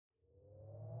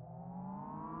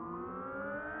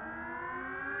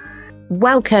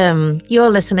Welcome. You're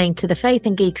listening to the Faith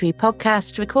and Geekery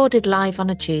podcast, recorded live on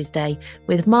a Tuesday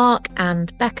with Mark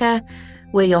and Becca.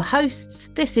 We're your hosts.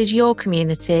 This is your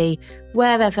community.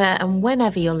 Wherever and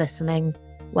whenever you're listening,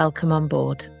 welcome on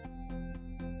board.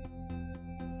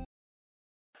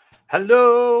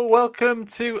 Hello, welcome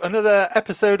to another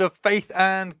episode of Faith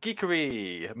and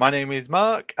Geekery. My name is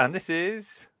Mark, and this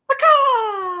is...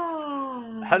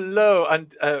 Hello,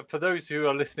 and for those who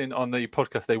are listening on the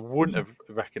podcast, they wouldn't have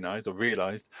recognised or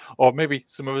realised, or maybe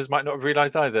some of us might not have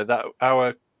realised either, that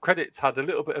our credits had a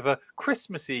little bit of a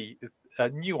Christmassy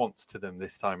nuance to them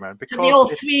this time around. Took me all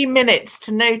 3 minutes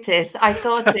to notice. I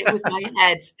thought it was my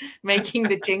head making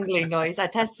the jingling noise. I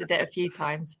tested it a few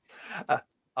times.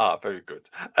 Very good.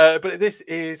 But this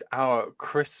is our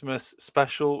Christmas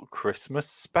special.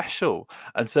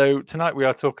 And so tonight we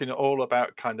are talking all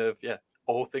about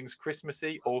all things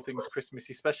Christmassy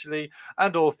specially,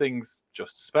 and all things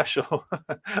just special.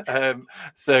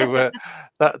 That's where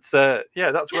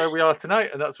we are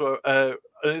tonight, and that's what. And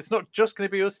it's not just going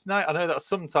to be us tonight. I know that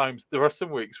sometimes there are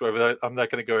some weeks where I'm there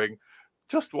kind of going,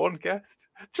 just one guest,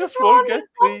 just one guest,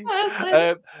 please.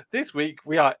 This week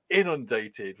we are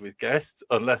inundated with guests,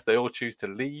 unless they all choose to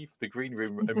leave the green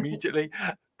room immediately.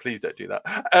 Please don't do that.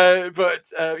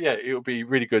 It will be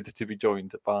really good to be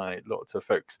joined by lots of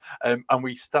folks. And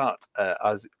we start,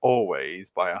 as always,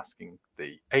 by asking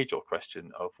the age-old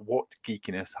question of what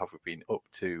geekiness have we been up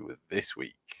to this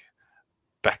week?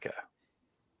 Becca.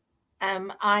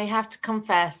 I have to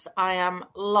confess, I am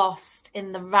lost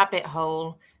in the rabbit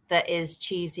hole that is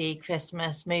cheesy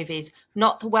Christmas movies.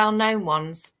 Not the well-known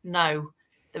ones, no.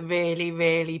 The really,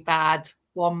 really bad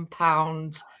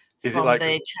 £1 is from it like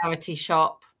the charity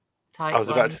shop type. I was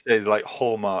about to say, it's like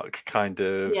Hallmark kind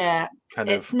of. Yeah,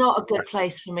 it's not a good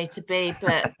place for me to be,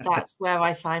 but that's where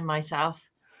I find myself.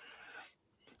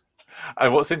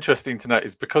 And what's interesting tonight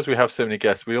is because we have so many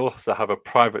guests, we also have a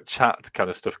private chat kind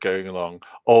of stuff going along.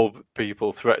 All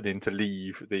people threatening to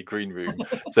leave the green room.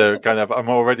 So I'm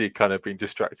already kind of being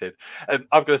distracted. And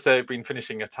I've got to say, I've been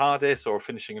finishing a TARDIS, or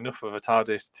finishing enough of a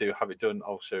TARDIS to have it done.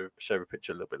 I'll share a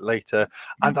picture a little bit later.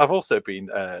 And I've also been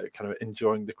kind of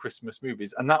enjoying the Christmas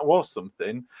movies. And that was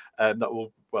something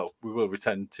we will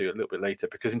return to a little bit later,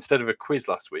 because instead of a quiz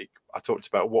last week, I talked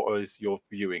about what is your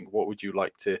viewing, what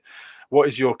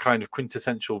is your kind of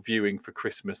quintessential viewing for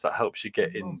Christmas that helps you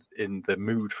get in the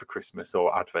mood for Christmas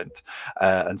or Advent.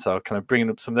 And so kind of bringing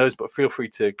up some of those, but feel free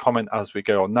to comment as we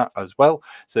go on that as well.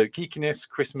 So geekiness,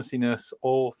 Christmassiness,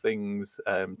 all things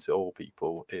to all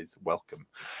people is welcome.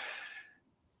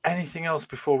 Anything else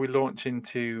before we launch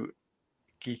into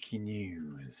geeky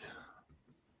news?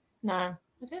 No, I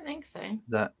don't think so. Is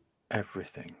that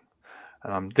everything?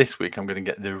 And this week I'm going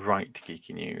to get the right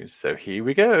geeky news. So here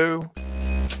we go.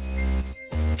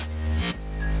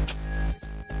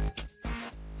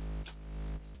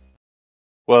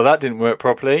 Well, that didn't work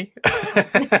properly.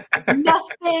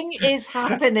 Nothing is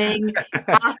happening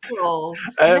at all.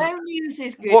 No news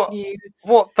is good news.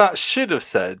 What that should have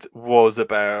said was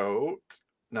about...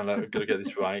 No, I've got to get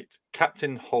this right.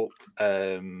 Captain Holt,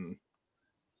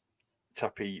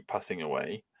 chappie passing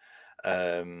away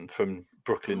from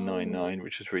Brooklyn Nine-Nine,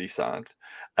 which was really sad.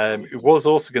 It was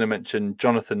also going to mention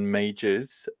Jonathan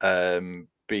Majors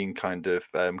being kind of...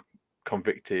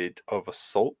 convicted of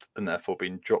assault and therefore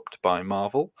being dropped by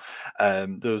Marvel.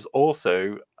 There was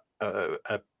also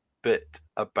a bit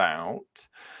about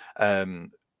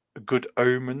Good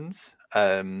Omens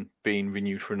being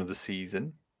renewed for another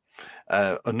season.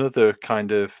 Another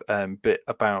kind of bit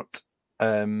about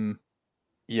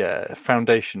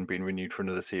Foundation being renewed for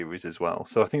another series as well.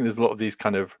 So I think there's a lot of these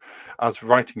kind of, as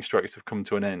writing strikes have come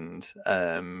to an end,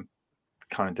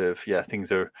 things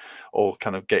are all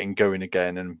kind of getting going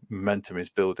again and momentum is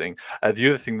building. The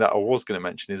other thing that I was going to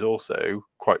mention is also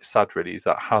quite sad, really, is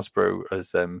that Hasbro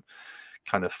has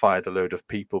kind of fired a load of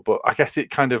people. But I guess it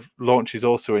kind of launches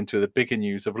also into the bigger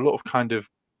news of a lot of kind of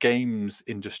games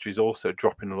industries also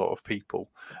dropping a lot of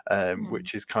people,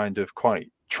 which is kind of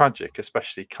quite tragic,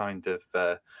 especially kind of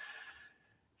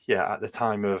at the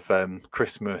time of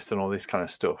Christmas and all this kind of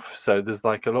stuff. So there's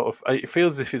like a lot of, it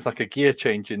feels as if it's like a gear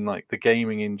change in like the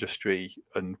gaming industry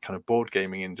and kind of board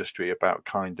gaming industry about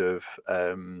kind of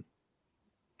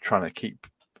trying to keep,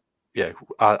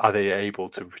 are they able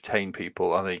to retain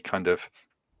people? Are they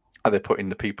putting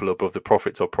the people above the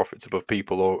profits or profits above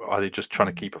people, or are they just trying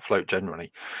to keep afloat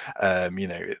generally?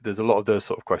 There's a lot of those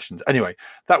sort of questions. Anyway,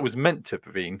 that was meant to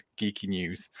be geeky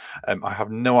news. I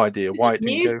have no idea why it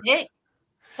didn't go.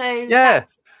 So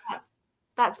that's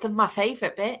my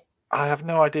favourite bit. I have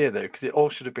no idea though, because it all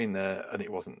should have been there and it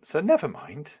wasn't. So never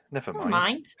mind. Never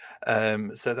mind.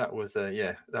 So that was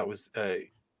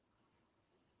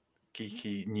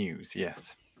geeky news.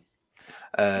 Yes.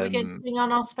 Are we going to bring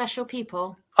on our special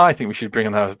people? I think we should bring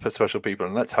on our special people,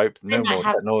 and let's hope no more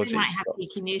technology They might have stops.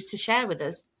 geeky news to share with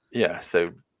us. Yeah.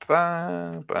 So,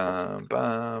 bam, bam,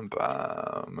 bam,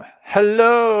 bam.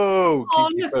 Hello, Oh,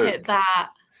 geeky look folks. at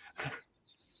that!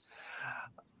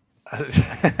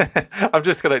 I'm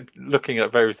just kind of looking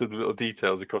at various of the little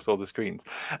details across all the screens,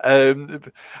 and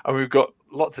we've got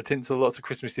lots of tinsel, lots of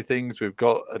Christmassy things. We've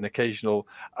got an occasional.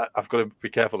 I've got to be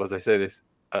careful as I say this.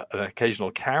 An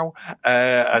occasional cow,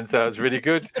 and so it's really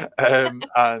good. And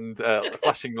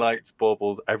flashing lights,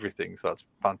 baubles, everything. So that's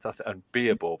fantastic, and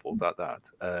beer baubles at that.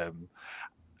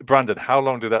 Brandon, how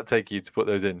long did that take you to put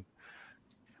those in?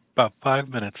 About 5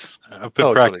 minutes. I've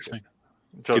been practicing.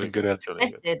 Getting good at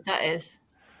it. That is.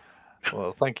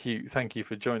 Well, thank you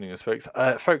for joining us, folks.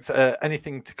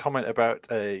 Anything to comment about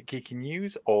geeky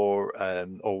news or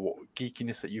what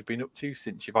geekiness that you've been up to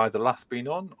since you've either last been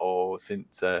on or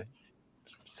since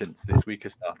this week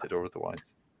has started, or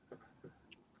otherwise?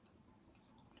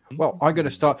 Well, I'm going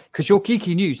to start because your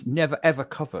geeky news never ever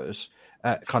covers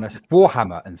kind of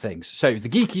Warhammer and things. So the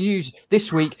geeky news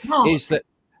this week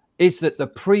is that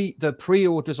the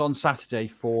pre-orders on Saturday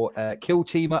for Kill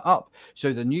Team are up.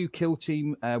 So the new Kill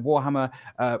Team Warhammer,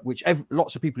 which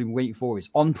lots of people have been waiting for, is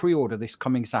on pre-order this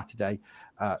coming Saturday.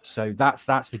 So that's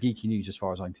the geeky news as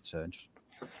far as I'm concerned.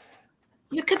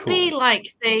 You could be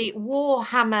like the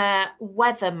Warhammer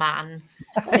weatherman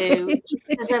who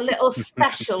does a little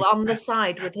special on the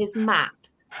side with his map.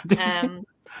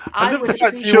 I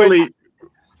would surely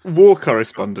war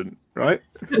correspondent, right?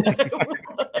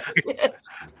 Yes.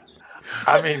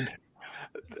 I mean,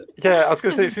 yeah, I was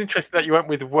going to say it's interesting that you went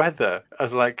with weather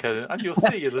as like, and you'll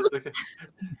see. It was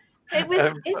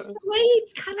it's the way he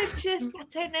kind of just, I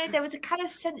don't know, there was a kind of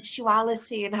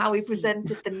sensuality in how he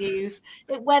presented the news.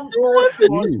 It went more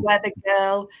towards Weather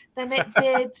Girl than it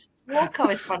did war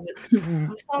correspondence.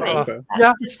 I'm sorry. Okay.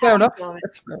 Yeah, it's fair enough.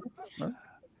 That's fair enough.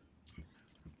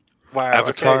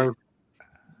 Wow.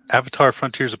 Avatar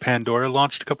Frontiers of Pandora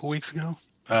launched a couple weeks ago.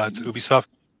 It's Ubisoft.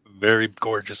 Very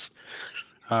gorgeous.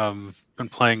 Been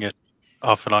playing it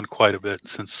off and on quite a bit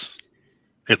since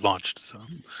it launched. So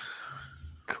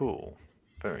cool,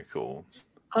 very cool.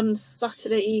 On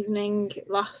Saturday evening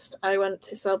last, I went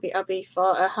to Selby Abbey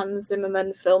for a Hans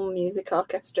Zimmerman film music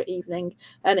orchestra evening,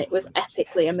 and it was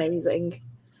epically amazing.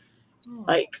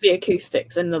 Like the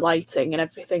acoustics and the lighting and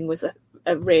everything was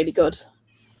a really good.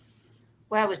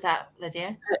 Where was that,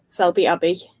 Lydia? At Selby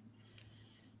Abbey.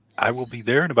 I will be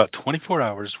there in about 24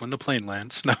 hours when the plane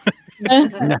lands.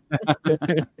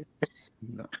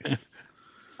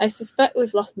 I suspect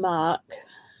we've lost Mark.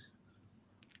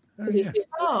 Because he's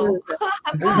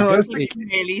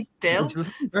really still. He's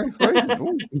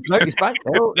back.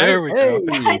 There we go.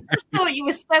 I just thought you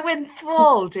were so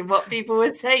enthralled in what people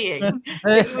were saying.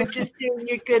 You were just doing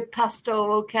your good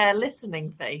pastoral care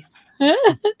listening face.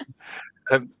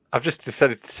 I've just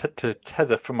decided to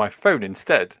tether from my phone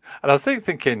instead, and I was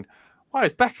thinking, why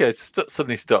is Becca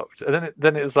suddenly stopped? And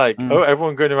then it was like, oh,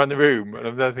 everyone going around the room, and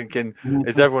I'm then thinking,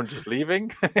 is everyone just leaving?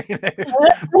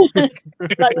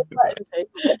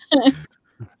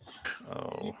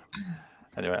 Oh,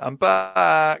 anyway, I'm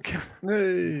back.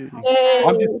 Hey.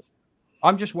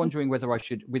 I'm just wondering whether I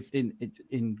should,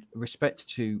 in respect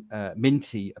to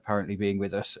Minty apparently being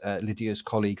with us, Lydia's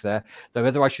colleague there,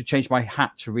 whether I should change my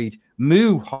hat to read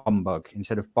Moo Humbug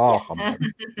instead of Bar Humbug.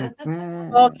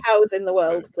 More cows in the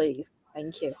world, please.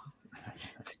 Thank you.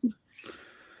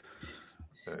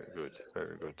 Very good,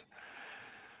 very good.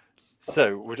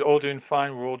 So we're all doing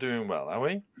fine. We're all doing well, are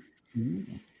we?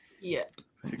 Yeah.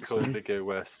 To Colin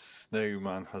where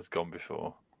Snowman has gone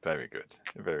before. Very good,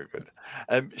 very good.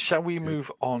 Shall we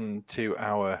move on to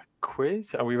our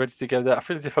quiz? Are we ready to go there? I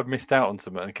feel as if I've missed out on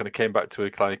something and kind of came back to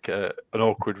an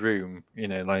awkward room. You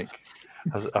know, like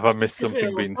have I missed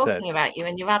something being said? Talking about you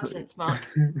in your absence, Mark.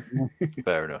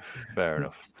 Fair enough. Fair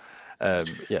enough.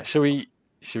 Yeah. Shall we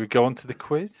go on to the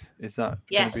quiz? Is that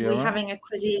yes? Be we're right? having a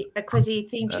quizzy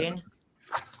theme tune.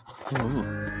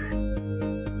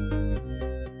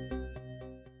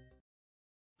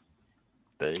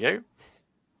 There you go.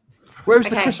 Where's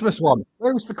the Christmas one?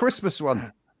 Where's the Christmas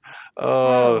one?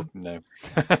 Oh, no.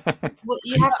 Well,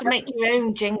 you have to make your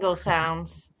own jingle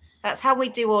sounds. That's how we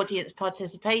do audience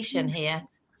participation here.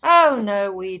 Oh,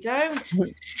 no, we don't.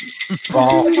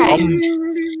 Bar Nice.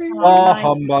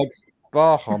 humbug.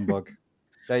 Bar humbug.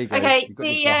 There you go. Okay,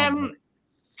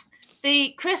 the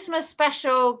Christmas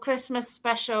special quiz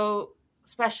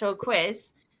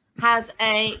has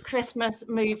a Christmas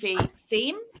movie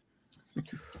theme.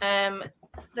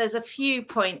 There's a few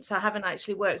points. I haven't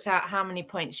actually worked out how many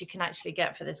points you can actually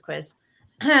get for this quiz.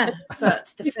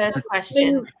 That's the first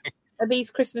question. Are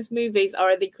these Christmas movies or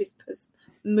are they Christmas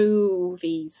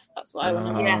movies? That's what I want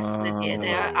to know. Yes,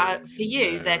 they are. For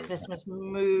you, they're Christmas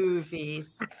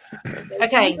movies.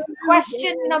 Okay,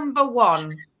 question number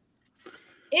 1.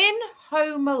 In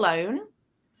Home Alone,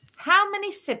 how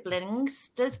many siblings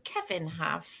does Kevin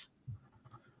have?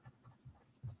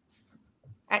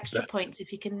 Extra points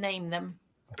if you can name them.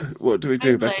 What do we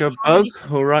do, Becca? Buzz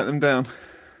or write them down?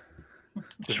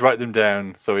 Just write them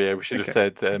down. So yeah, we should have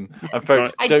said. And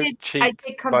folks, don't cheat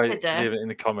by leaving it in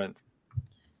the comments.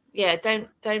 Yeah, don't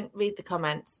read the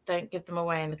comments. Don't give them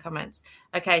away in the comments.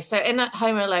 Okay, so in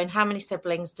Home Alone, how many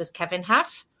siblings does Kevin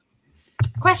have?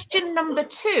 Question number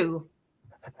 2.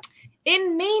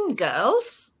 In Mean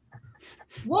Girls,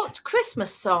 what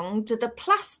Christmas song do the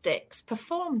Plastics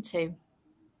perform to?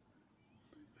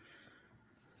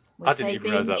 I didn't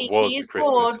even realise that was a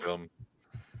Christmas film.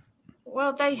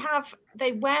 Well,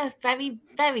 they wear very,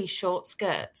 very short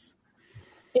skirts.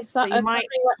 Is that a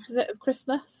prerequisite of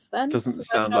Christmas then? Doesn't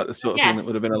sound like the sort of thing that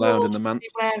would have been allowed in the manse.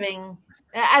 Wearing,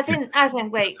 as in,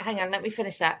 wait, hang on, let me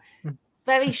finish that.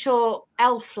 Very short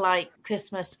elf-like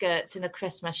Christmas skirts in a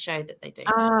Christmas show that they do.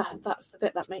 That's the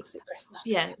bit that makes it Christmas.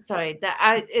 Yeah, sorry.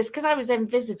 It's because I was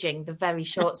envisaging the very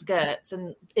short skirts,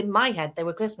 and in my head they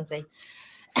were Christmassy.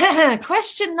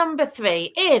 Question number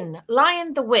 3. In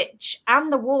Lion, the Witch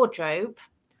and the Wardrobe,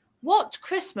 what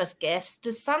Christmas gifts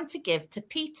does Santa give to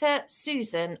Peter,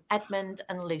 Susan, Edmund,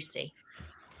 and Lucy?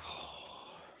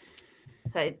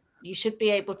 So you should be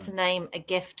able to name a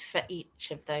gift for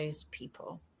each of those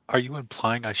people. Are you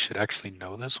implying I should actually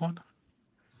know this one?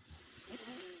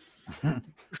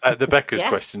 The Becca's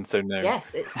question, so no.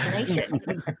 Yes, it's Nation.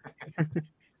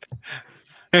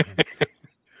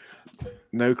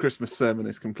 No Christmas sermon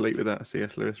is complete without a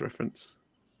C.S. Lewis reference.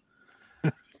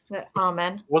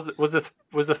 Amen. Was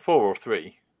it 4 or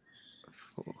 3?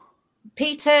 4.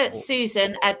 Peter,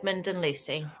 Susan, Edmund, and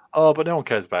Lucy. Oh, but no one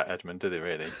cares about Edmund, do they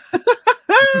really?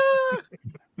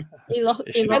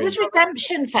 There was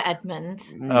redemption for Edmund.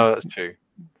 Oh, that's true.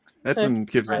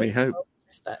 Edmund gives me hope.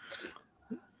 Respect.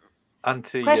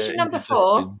 Question number 4.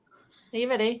 Are you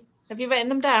ready? Have you written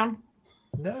them down?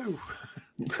 No.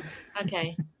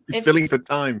 Okay. He's filling for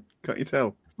time. Can't you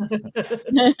tell?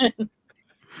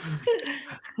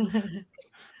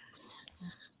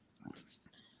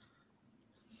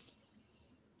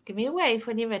 Give me a wave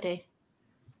when you're ready.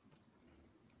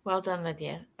 Well done,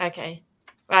 Lydia. Okay.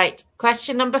 Right.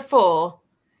 Question number 4.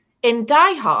 In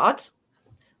Die Hard,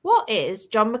 what is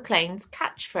John McClane's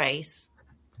catchphrase?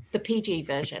 The PG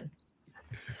version.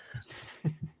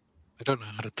 I don't know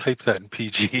how to type that in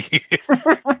PG.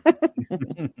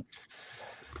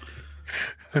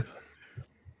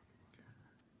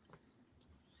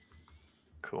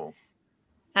 Cool.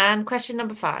 And question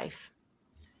number 5.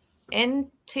 In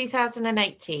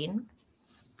 2018,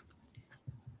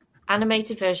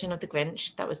 animated version of The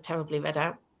Grinch, that was terribly read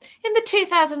out. In the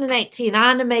 2018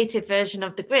 animated version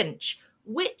of The Grinch,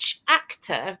 which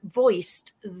actor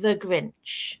voiced the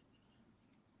Grinch?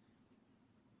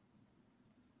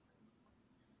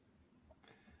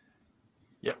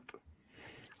 Yep.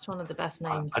 It's one of the best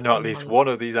names. I know at least one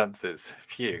of these answers.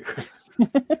 Phew.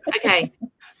 Okay.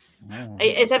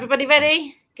 Is everybody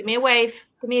ready? Give me a wave.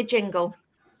 Give me a jingle.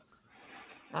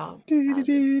 Oh, fingers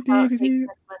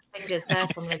there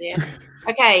from Lydia.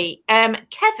 Okay.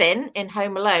 Kevin in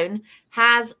Home Alone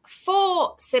has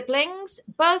 4 siblings: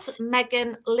 Buzz,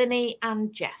 Megan, Linny,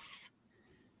 and Jeff.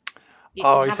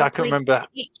 I can't remember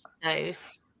each of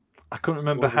those. I couldn't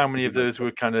remember how many of those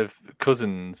were kind of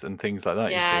cousins and things like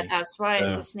that. Yeah, that's right. So.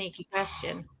 It's a sneaky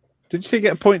question. Did you say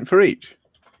get a point for each?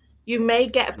 You may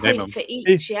get a point for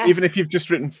each, yes. Even if you've just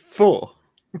written 4?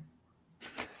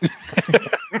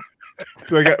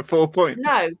 Do I get 4 points?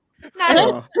 No,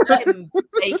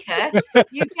 Baker.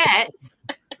 You get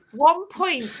 1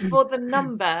 point for the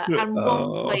number and 1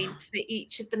 point for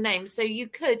each of the names. So you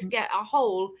could get a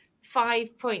whole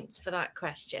 5 points for that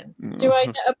question. Do I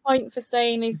get a point for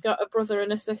saying he's got a brother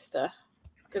and a sister?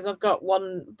 Because I've got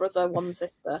 1 brother, 1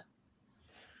 sister.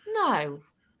 No.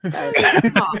 It's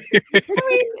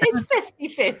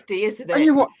 50-50, isn't it?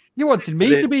 You wanted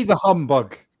me to be the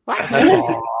humbug.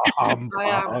 I'm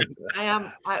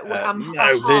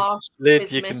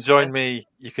Lid, you can join me.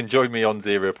 You can join me on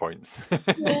 0 points.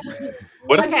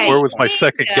 Where was my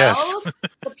second guess?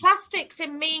 The Plastics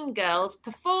in Mean Girls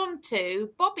performed to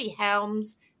Bobby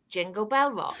Helms' Jingle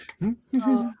Bell Rock.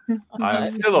 I am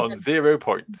still on 0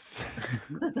 points.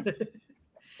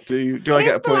 Do I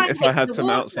get a point if I had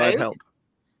some outside help?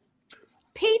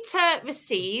 Peter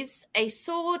receives a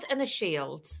sword and a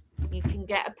shield. You can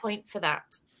get a point for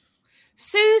that.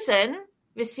 Susan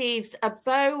receives a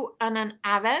bow and an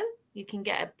arrow. You can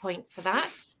get a point for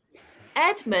that.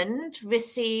 Edmund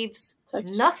receives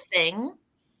nothing.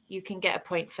 You can get a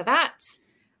point for that.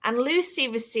 And Lucy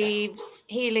receives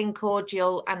healing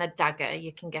cordial and a dagger.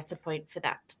 You can get a point for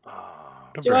that.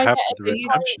 Do I get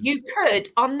You could,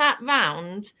 on that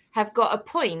round, have got a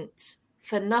point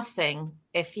for nothing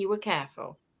if you were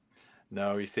careful.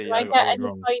 No, you see, Do I get any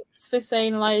points for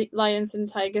saying lions and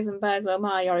tigers and bears oh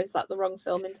my, or is that the wrong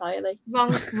film entirely?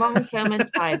 Wrong film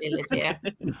entirely, Lydia.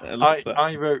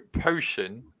 I wrote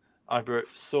potion, I wrote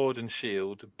sword and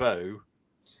shield, bow,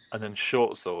 and then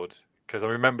short sword, because I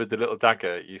remembered the little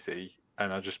dagger, you see,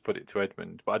 and I just put it to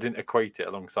Edmund, but I didn't equate it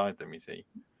alongside them, you see.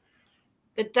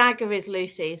 The dagger is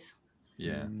Lucy's.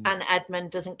 Yeah. And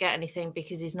Edmund doesn't get anything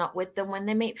because he's not with them when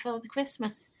they meet for the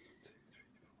Christmas.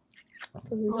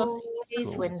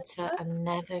 Always winter and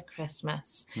never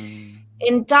Christmas.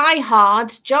 In Die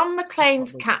Hard, John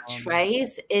McClane's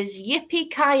catchphrase is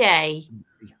yippee-ki-yay.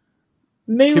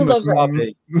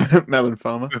 Melon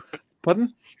farmer.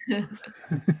 Pardon?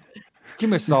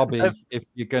 Kimasabi, if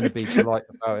you're going to be polite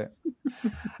about it.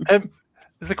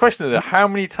 There's a question there. How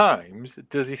many times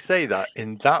does he say that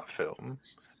in that film?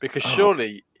 Because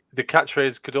surely the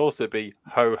catchphrase could also be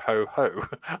 "ho ho ho."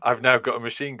 I've now got a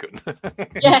machine gun.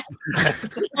 Yes.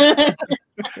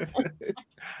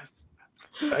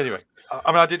 Anyway,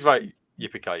 I mean, I did write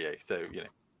yippee-ki-yay, so you know.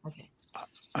 Okay.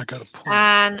 I got a point.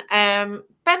 And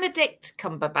Benedict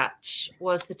Cumberbatch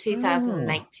was the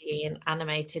 2018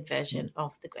 animated version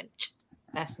of The Grinch.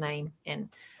 Best name in.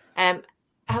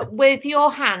 With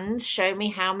your hand, show me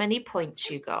how many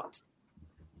points you got.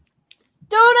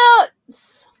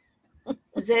 Donuts.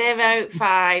 0,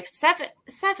 5, 7,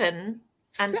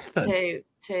 and 2. How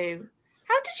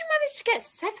did you manage to get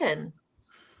 7?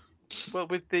 Well,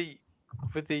 with the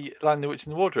Lion, the Witch,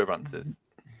 and the Wardrobe answers.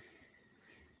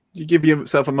 You give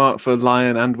yourself a mark for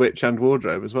Lion and Witch and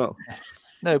Wardrobe as well.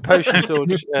 No, potion,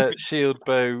 sword, shield,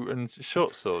 bow, and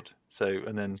short sword. So,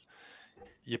 and then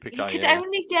yippee-ki-yay.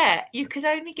 You could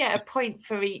only get a point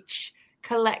for each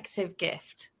collective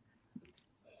gift.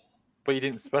 But you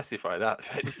didn't specify that.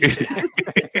 I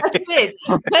did.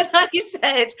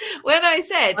 When I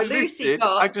said Lucy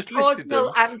got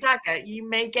cordial and dagger, you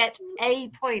may get a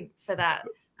point for that.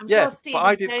 I'm sure Steve. But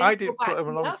I didn't put them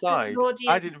alongside.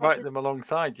 I didn't write them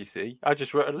alongside, you see. I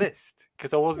just wrote a list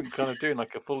because I wasn't kind of doing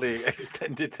like a fully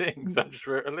extended thing. So I just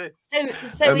wrote a list.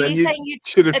 So are you saying you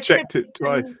should have checked it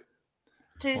twice?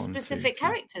 To specific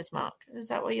characters, Mark? Is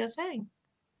that what you're saying?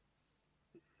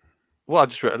 Well, I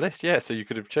just wrote a list, yeah. So you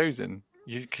could have chosen,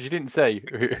 because you didn't say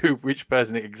which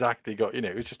person exactly got. You know,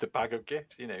 it was just a bag of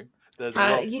gifts. You know, there's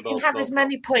you can have as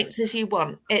many points as you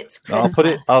want. It's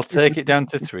Christmas. I'll take it down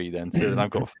to 3 then. So then I've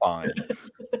got 5.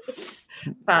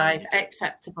 5,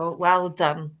 acceptable. Well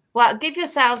done. Well, give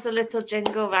yourselves a little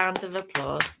jingle round of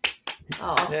applause.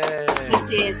 Oh,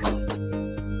 it is.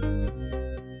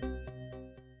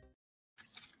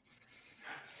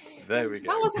 There we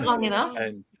go. That wasn't long enough.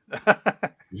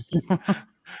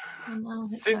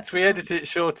 Since we edit it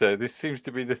shorter, this seems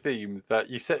to be the theme that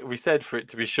we said for it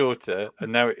to be shorter,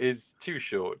 and now it is too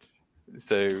short.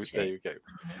 So there you go.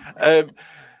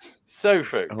 So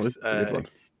folks,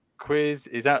 quiz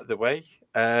is out the way,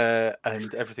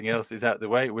 and everything else is out the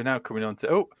way. We're now coming on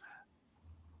to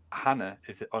Hannah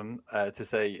is on to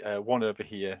say one over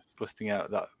here, busting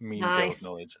out that Mean Girls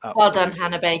knowledge. Absolutely. Well done,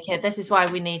 Hannah Baker. This is why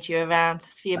we need you around,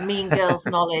 for your Mean Girls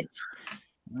knowledge.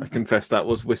 I confess that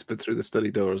was whispered through the study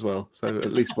door as well. So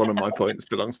at least one of my points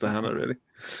belongs to Hannah, really.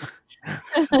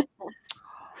 We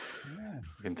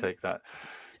can take that.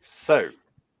 So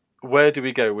where do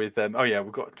we go with them?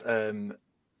 We've got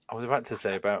I was about to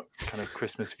say about kind of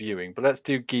Christmas viewing, but let's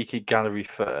do Geeky Gallery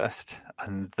first,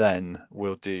 and then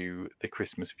we'll do the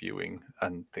Christmas viewing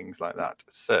and things like that.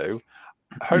 So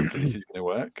hopefully this is going to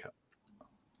work.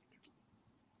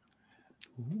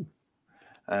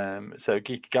 So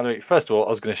Geeky Gallery, first of all, I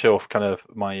was going to show off kind of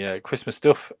my Christmas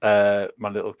stuff, my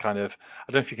little kind of,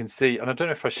 I don't know if you can see, and I don't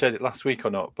know if I shared it last week or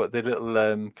not, but the little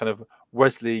kind of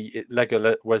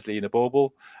Lego Wesley in a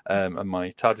bauble, and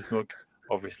my TARDIS mug,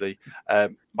 obviously.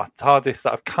 My TARDIS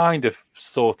that I've kind of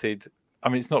sorted. I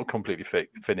mean, it's not completely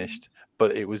finished,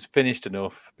 but it was finished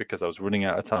enough because I was running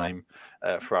out of time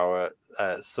for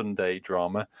our Sunday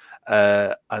drama.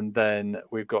 And then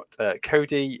we've got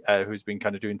Cody, who's been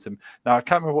kind of doing some. Now, I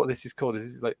can't remember what this is called.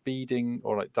 Is it like beading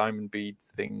or like diamond bead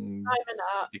things?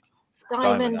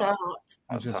 Diamond art.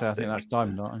 I was going to say, I think that's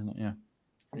diamond art, isn't it?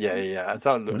 Yeah. Yeah. And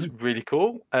so it looks really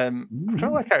cool. I'm trying to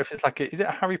work out if it's like is it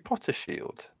a Harry Potter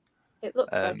shield? It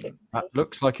looks like it. That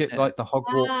looks like it, like the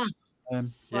Hogwarts. Well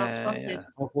spotted.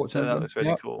 So that looks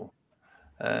really cool.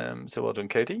 So well done,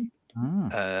 Cody.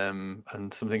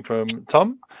 And something from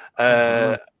Tom.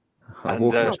 I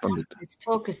walk correspondent. Let's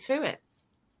talk us through it.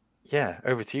 Yeah,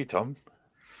 over to you, Tom.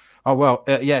 Oh, well,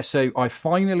 yeah, so I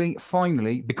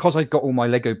finally, because I got all my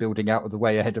Lego building out of the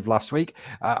way ahead of last week,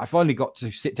 I finally got to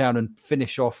sit down and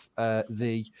finish off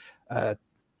the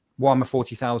Warhammer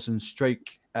 40,000 stroke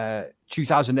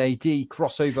 2000 AD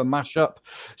crossover mashup.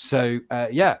 So,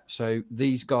 so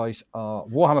these guys are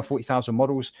Warhammer 40,000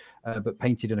 models, but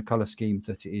painted in a color scheme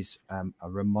that is a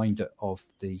reminder of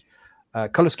the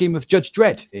color scheme of Judge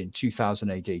Dredd in 2000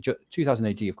 AD. 2000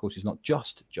 AD, of course, is not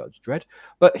just Judge Dredd,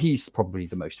 but he's probably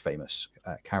the most famous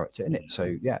character in it.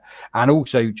 So, yeah. And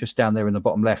also, just down there in the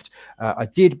bottom left, I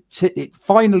it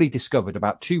finally discovered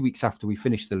about 2 weeks after we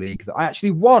finished the league that I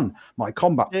actually won my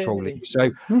Combat Patrol league.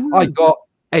 So, I got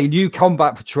a new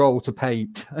Combat Patrol to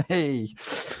paint. Hey.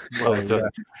 Well done.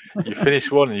 You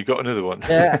finished one and you got another one.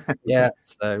 Yeah.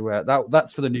 So,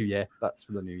 that's for the new year.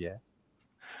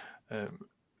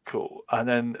 Cool. And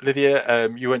then Lydia,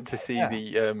 you went to see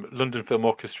the London Film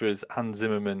Orchestra's Hans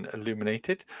Zimmerman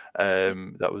Illuminated.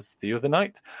 That was the other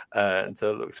night, and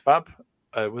so it looks fab.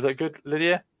 Was that good,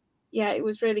 Lydia? Yeah, it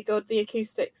was really good. The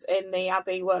acoustics in the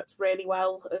Abbey worked really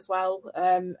well as well,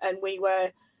 and we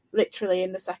were literally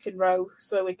in the second row,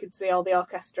 so we could see all the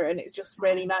orchestra, and it's just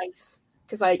really nice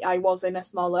because I was in a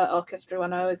smaller orchestra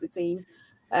when I was a teen.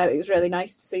 It was really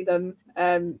nice to see them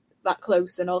that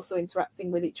close and also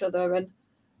interacting with each other, and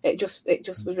it just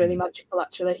was really magical,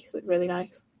 actually. So really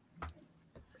nice.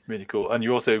 Really cool. And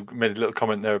you also made a little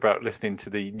comment there about listening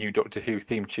to the new Doctor Who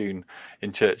theme tune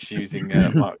in church using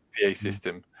Mark's PA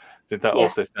system. So did that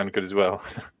also sound good as well?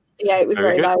 Yeah, it was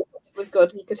very good. loud. It was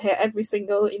good. You could hear every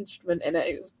single instrument in it.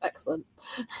 It was excellent.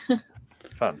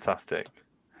 Fantastic.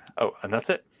 Oh, and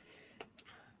that's it.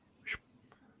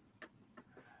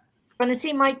 Want to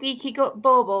see my geeky gut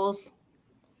baubles?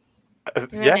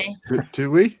 Yes.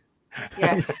 Do we?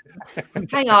 Yes.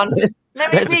 Hang on.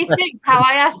 Let me rethink how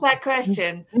I asked that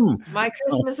question. My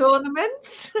Christmas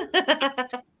ornaments.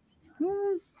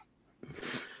 You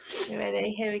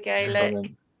ready? Here we go. Look.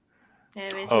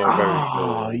 There is.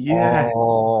 Yeah.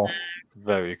 It's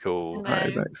very cool. That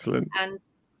is excellent. And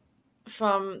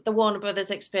from the Warner Brothers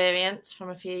experience from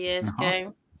a few years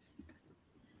ago,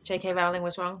 J.K. Rowling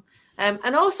was wrong.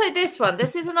 And also this one.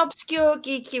 This is an obscure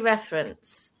geeky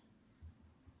reference.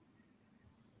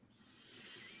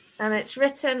 And it's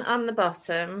written on the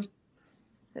bottom.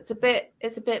 It's a bit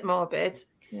morbid.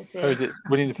 Can you see? Oh, is it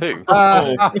Winnie the Pooh?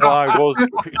 I was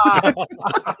Groot.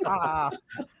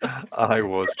 I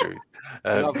was Groot.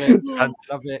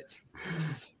 Love it.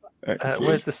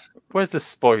 Where's the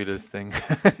spoilers thing?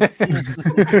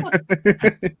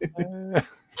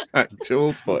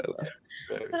 Actual spoiler.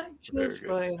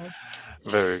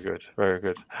 Very good.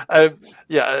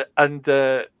 And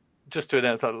just to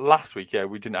announce that last week,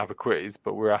 we didn't have a quiz,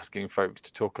 but we're asking folks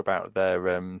to talk about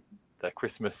their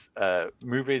Christmas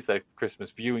movies, their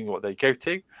Christmas viewing, what they go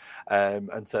to.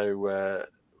 And so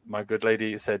my good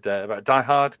lady said about Die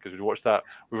Hard, because we watched that.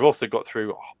 We've also got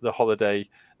through The Holiday.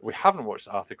 We haven't watched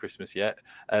Arthur Christmas yet,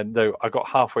 though I got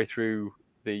halfway through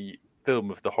the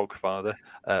film of The Hogfather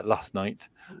last night.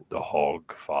 The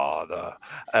Hogfather.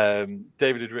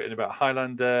 David had written about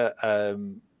Highlander.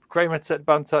 Graham had said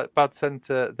Bad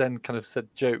Centre, then kind of said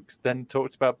jokes, then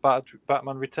talked about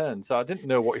Batman Returns. So I didn't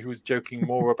know what he was joking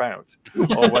more about,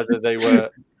 or whether they were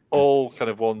all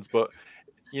kind of ones. But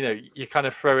you kind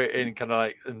of throw it in, kind of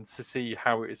like, and to see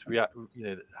how it's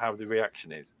how the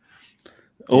reaction is.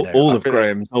 All of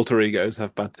Graham's alter egos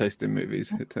have bad taste in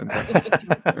movies, it turns out.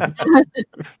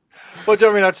 Well, do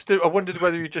you know what I mean? I wondered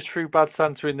whether you just threw Bad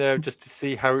Santa in there just to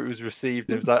see how it was received.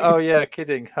 And it was like, oh yeah,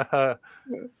 kidding. But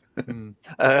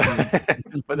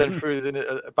then threw in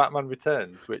a Batman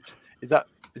Returns, which is that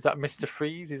Mr.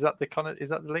 Freeze? Is that the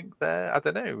link there? I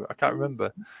don't know. I can't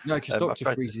remember. No, because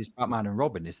Dr. Freeze is Batman and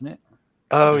Robin, isn't it?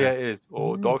 Oh yeah, it is.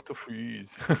 Or Dr.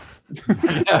 Freeze.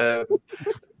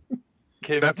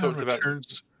 Kim Batman talks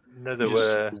Returns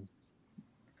about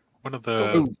one of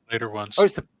the later ones. Oh,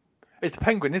 it's the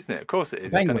Penguin, isn't it? Of course it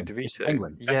is. Penguin. It's Danny DeVito.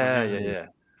 Penguin. Yeah.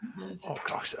 Oh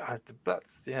gosh,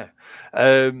 that's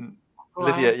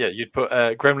Lydia, you'd put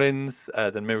Gremlins,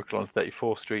 then Miracle on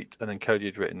 34th Street, and then Cody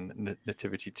had written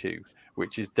Nativity 2,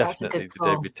 which is definitely the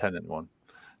David Tennant one.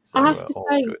 So, I have to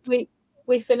say,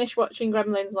 we finished watching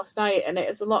Gremlins last night, and it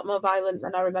is a lot more violent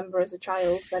than I remember as a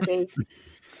child. Maybe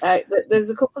there's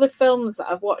a couple of films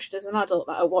that I've watched as an adult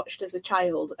that I watched as a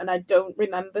child, and I don't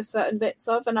remember certain bits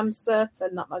of, and I'm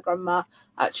certain that my grandma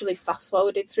actually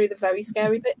fast-forwarded through the very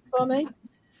scary bits for me.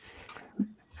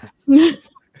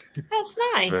 That's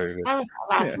nice. I was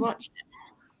allowed to watch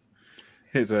it.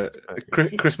 Here's a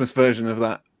Christmas version of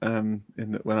that.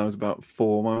 When I was about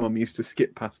 4, my mum used to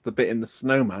skip past the bit in the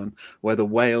snowman where the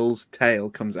whale's tail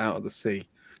comes out of the sea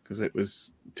because it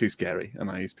was too scary, and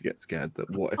I used to get scared that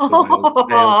what if the whale's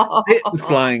tail hit the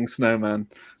flying snowman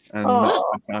and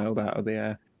knocked the child out of the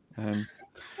air.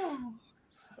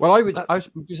 Well,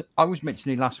 I was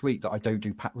mentioning last week that I don't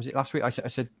do. Was it last week? I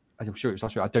said I'm sure it was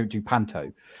last week. I don't do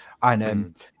panto, and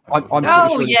I'm oh pretty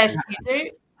sure yes,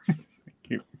 you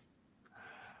do.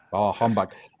 Oh,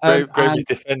 humbug. Groby's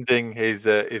defending his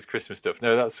Christmas stuff.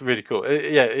 No, that's really cool.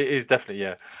 Yeah, it is definitely.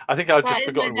 Yeah, I think I've just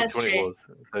forgotten which one it was.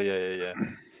 So yeah.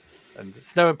 And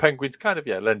snow and penguins kind of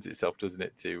lends itself, doesn't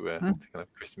it, to kind of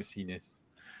Christmassiness.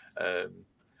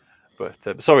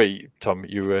 But sorry, Tom,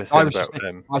 you were saying about.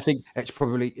 I think it's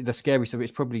probably the scary stuff.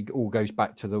 It probably all goes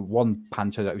back to the one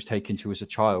panto that I was taken to as a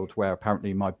child, where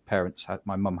apparently my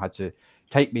mum had to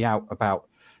take me out about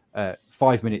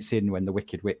 5 minutes in when the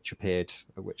Wicked Witch appeared.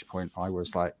 At which point I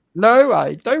was like, "No,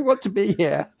 I don't want to be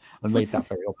here," and made that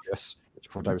very obvious. Which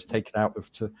point I was taken out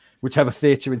of to whichever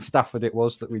theatre in Stafford it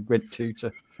was that we went to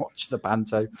watch the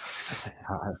panto.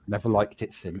 I've never liked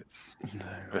it since. No,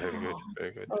 very good,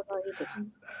 very good. Oh, no, you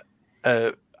didn't.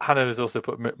 Hannah has also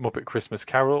put Muppet Christmas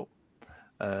Carol.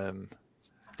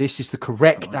 This is the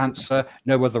correct answer.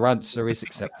 No other answer is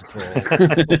acceptable.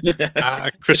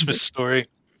 Christmas Story.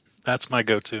 That's my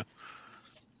go-to.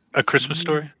 A Christmas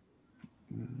Story.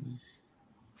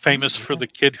 Famous for the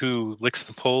kid who licks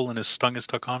the pole and his tongue is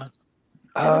stuck on it.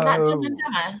 Isn't that Dumb and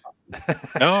Dumber?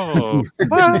 No.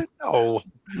 What? No.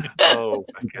 Oh,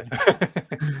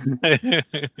 okay.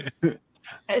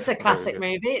 It's a classic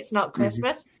movie. It's not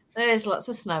Christmas. There is lots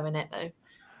of snow in it, though.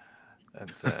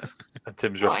 And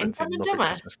Tim's referencing Muppet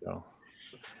Christmas Carol.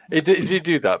 It did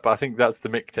do that, but I think that's the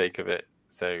Mick take of it.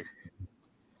 So,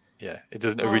 yeah, it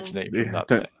doesn't originate from that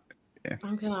bit. Yeah.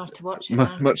 I'm going to have to watch it.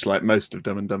 Much like most of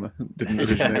Dumb and Dumber, didn't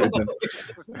originate with them.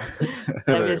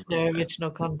 There is no original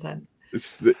content.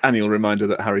 It's the annual reminder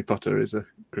that Harry Potter is a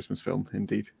Christmas film,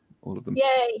 indeed. All of them.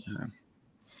 Yay!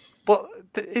 What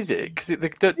is it?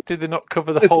 Because do they not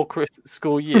cover the whole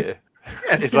school year?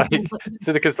 It's like,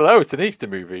 so they can say, it's an Easter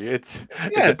movie. It's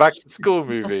a back to school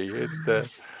movie. It's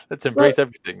let's embrace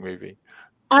everything movie.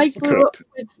 I grew up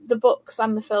with the books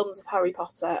and the films of Harry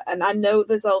Potter, and I know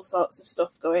there's all sorts of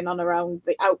stuff going on around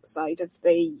the outside of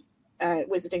the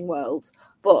Wizarding World,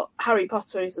 but Harry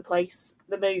Potter is the place,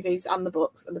 the movies and the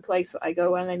books, and the place that I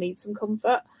go when I need some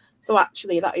comfort. So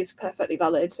actually, that is perfectly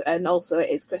valid, and also it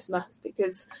is Christmas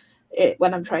because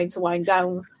when I'm trying to wind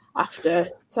down after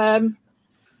term,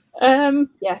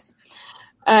 yes.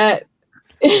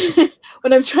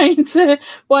 When I'm trying to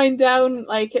wind down,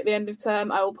 like at the end of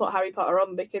term, I will put Harry Potter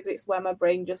on because it's where my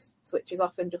brain just switches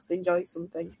off and just enjoys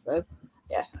something. So,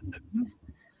 yeah.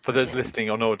 For those listening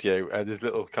on audio, there's a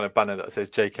little kind of banner that says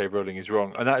J.K. Rowling is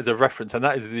wrong. And that is a reference. And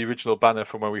that is the original banner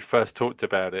from when we first talked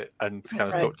about it and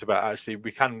kind of talked about actually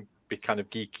we can be kind of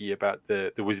geeky about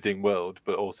the Wizarding World,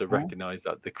 but also recognise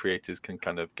that the creators can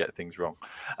kind of get things wrong.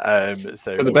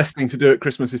 So the best thing to do at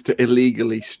Christmas is to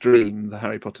illegally stream the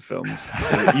Harry Potter films.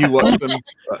 So you watch them,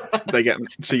 but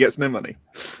she gets no money.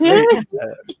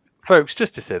 Folks,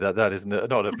 just to say that is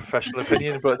not a professional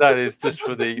opinion, but that is just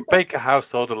for the Baker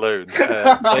household alone.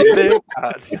 They live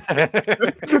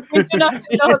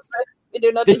We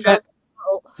do not endorse.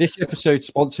 This episode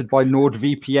sponsored by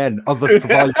NordVPN. Other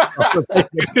providers.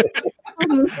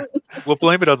 We'll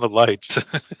blame it on the lights.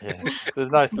 Yeah. There's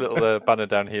a nice little banner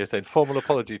down here saying formal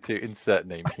apology to insert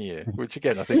name here, which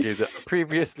again I think is a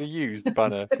previously used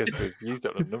banner because we've used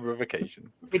it on a number of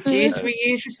occasions. Reduce,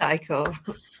 reuse, recycle.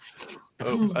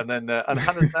 Oh, and then and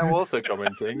Hannah's now also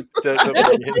commenting. Don't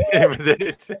bring in with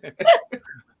it.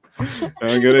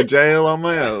 I'm going to jail on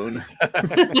my own.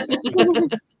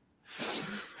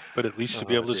 But at least to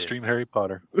be able to stream Harry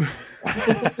Potter.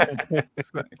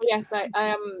 Yes, I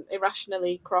am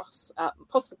irrationally cross,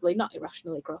 possibly not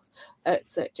irrationally cross, at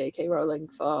J.K. Rowling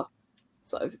for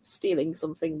sort of stealing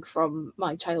something from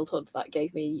my childhood that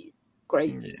gave me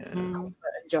great comfort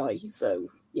and joy. So,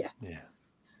 yeah.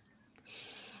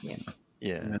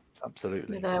 Yeah,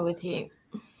 absolutely. We're there with you.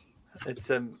 It's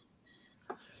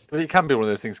but it can be one of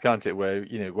those things, can't it? Where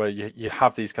you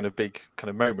have these kind of big kind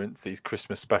of moments, these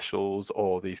Christmas specials,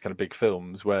 or these kind of big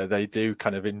films where they do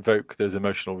kind of invoke those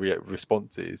emotional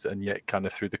responses, and yet kind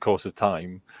of through the course of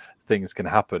time, things can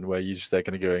happen where you're just there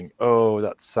kind of going, "Oh,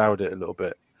 that soured it a little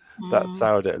bit. That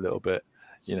soured it a little bit."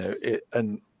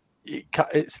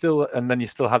 It's still, and then you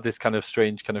still have this kind of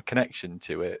strange kind of connection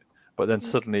to it, but then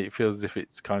suddenly it feels as if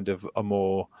it's kind of a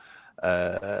more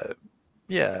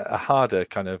a harder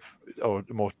kind of, or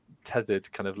more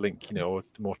tethered kind of link, or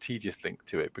more tedious link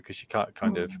to it, because you can't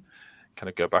kind of kind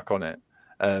of go back on it.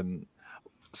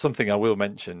 Something I will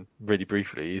mention really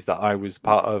briefly is that I was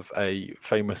part of a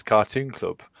famous cartoon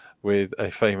club with a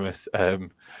famous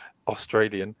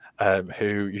Australian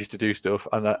who used to do stuff,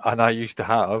 and I used to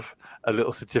have a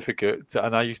little certificate,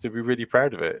 and I used to be really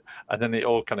proud of it. And then it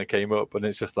all kind of came up, and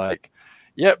it's just like,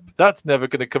 yep, that's never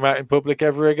going to come out in public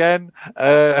ever again.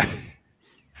 So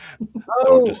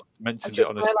I just mentioned it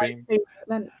on a screen.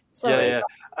 Yeah,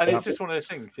 and it's just one of those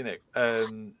things, you know.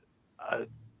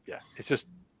 Yeah, it's just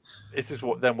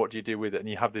what do you do with it? And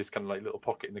you have this kind of like little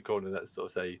pocket in the corner that sort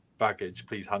of say baggage,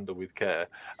 please handle with care,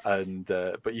 and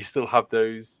but you still have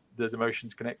those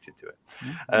emotions connected to it.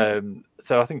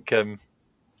 So I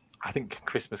think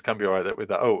Christmas can be all right with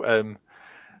that.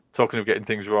 Talking of getting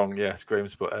things wrong, yes,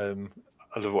 Graham's, but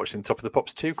I love watching Top of the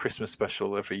Pops 2 Christmas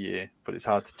special every year, but it's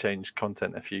hard to change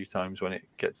content a few times when it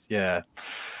gets Yeah,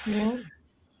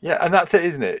 and that's it,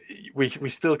 isn't it? We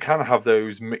still can have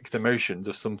those mixed emotions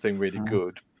of something really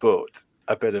good, but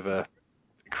a bit of a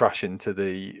crash into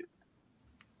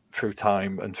through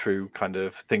time and through kind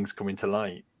of things coming to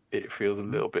light. It feels a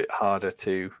little bit harder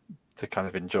to kind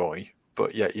of enjoy,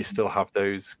 but yet you still have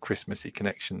those Christmassy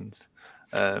connections.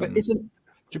 But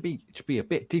to be a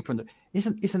bit deeper,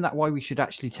 isn't that why we should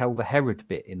actually tell the Herod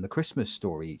bit in the Christmas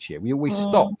story each year? We always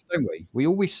stop, don't we? We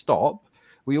always stop.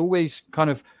 We always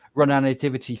kind of run our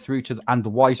nativity through and the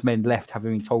wise men left,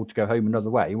 having been told to go home another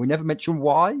way, and we never mention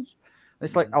why.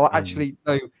 It's like, actually,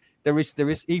 no. There is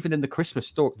even in the Christmas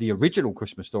story, the original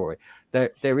Christmas story,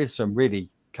 there is some really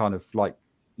kind of like,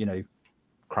 you know,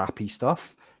 crappy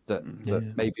stuff that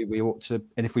maybe we ought to,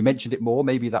 and if we mentioned it more,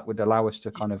 maybe that would allow us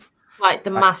to kind of like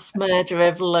the mass murder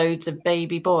of loads of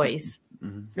baby boys.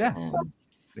 Yeah,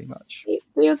 pretty much.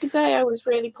 The other day, I was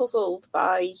really puzzled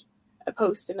by a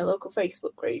post in a local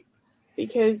Facebook group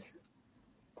because,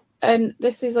 and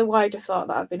this is a wider thought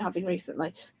that I've been having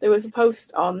recently. There was a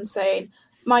post on saying,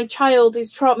 "My child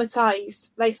is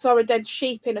traumatized. They saw a dead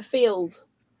sheep in a field,"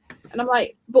 and I'm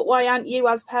like, "But why aren't you,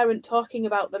 as parent, talking to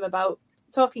them about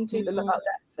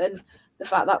death and the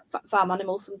fact that farm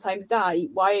animals sometimes die?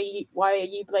 Why are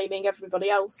you blaming everybody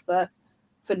else for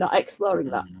not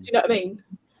exploring that?" Do you know what I mean?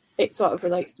 It sort of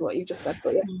relates to what you just said,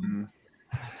 but yeah.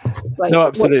 Like, no,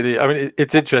 absolutely. I mean,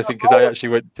 it's interesting because I actually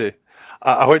went to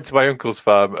my uncle's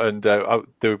farm, and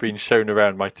they were being shown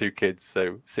around, my two kids,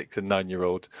 so 6 and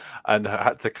 9-year-old, and I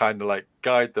had to kind of like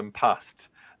guide them past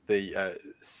the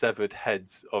severed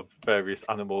heads of various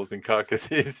animals and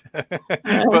carcasses.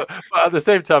 but at the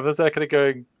same time, I was there kind of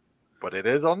going, but it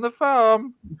is on the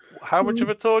farm. How much of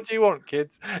a tour do you want,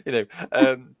 kids? You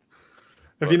know.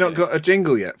 Have you not got a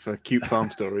jingle yet for cute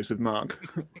farm stories with Mark?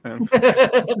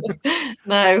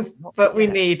 No, but we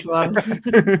need one.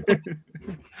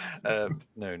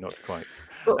 No, not quite.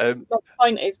 But the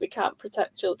point is, we can't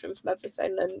protect children from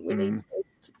everything, and we need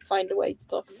to find a way to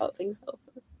talk about things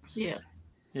healthily.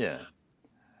 Yeah.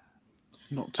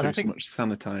 Not too much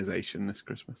sanitization this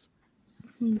Christmas.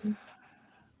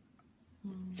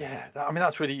 Yeah, I mean,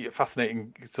 that's really a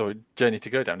fascinating sort of journey to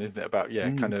go down, isn't it? About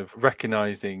kind of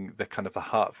recognizing the kind of the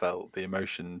heartfelt, the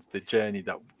emotions, the journey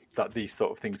that these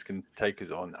sort of things can take us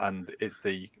on, and it's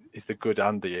the good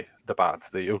and the bad,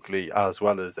 the ugly, as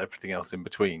well as everything else in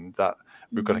between that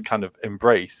we've got to kind of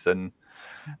embrace. And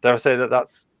dare I say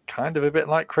that's kind of a bit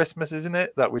like Christmas, isn't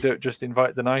it? That we don't just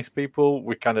invite the nice people,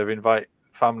 we kind of invite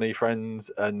family,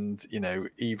 friends, and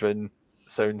even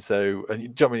so-and-so,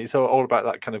 and I mean, it's all about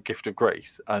that kind of gift of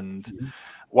grace. And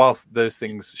whilst those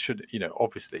things should,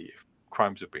 obviously, if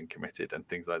crimes have been committed and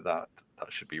things like that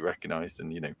should be recognized,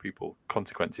 and people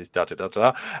consequences,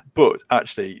 but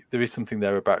actually there is something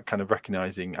there about kind of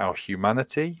recognizing our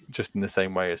humanity, just in the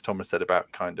same way as Thomas said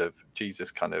about kind of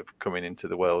Jesus kind of coming into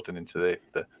the world and into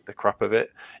the crap of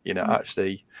it.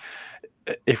 Actually,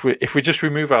 if we just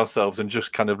remove ourselves and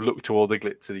just kind of look to all the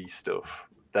glittery stuff,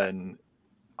 then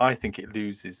I think it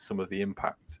loses some of the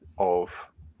impact of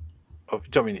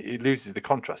I mean, it loses the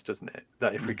contrast, doesn't it?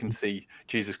 That if we can see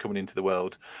Jesus coming into the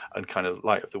world and kind of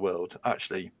light of the world,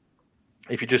 actually,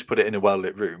 if you just put it in a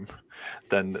well-lit room,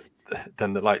 then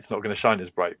the light's not going to shine as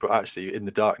bright. But actually, in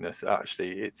the darkness,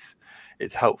 actually,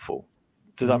 it's helpful.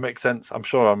 Does that make sense? I'm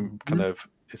sure I'm kind of.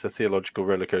 It's a theological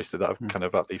roller coaster that I've kind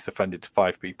of at least offended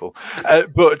 5 people.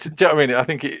 But do you know what I mean? I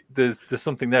think there's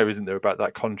something there, isn't there, about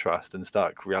that contrast and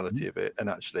stark reality of it. And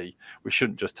actually, we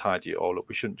shouldn't just tidy it all up.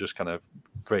 We shouldn't just kind of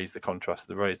raise the contrast,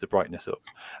 raise the brightness up.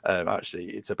 Actually,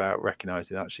 it's about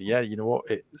recognizing, actually, you know what?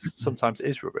 It sometimes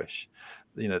is rubbish.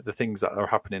 The things that are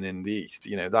happening in the East,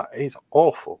 that is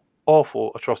awful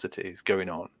atrocities going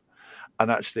on.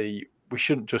 And actually, we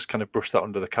shouldn't just kind of brush that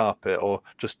under the carpet or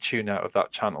just tune out of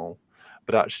that channel.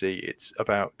 but actually it's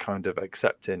about kind of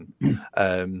accepting.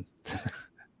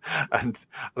 And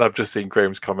I've just seen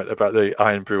Graham's comment about the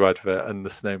Iron Brew advert and the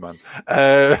snowman,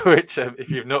 which, if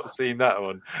you've not seen that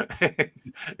one,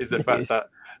 is the fact that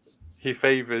he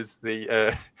favours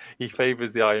the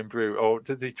Iron Brew, or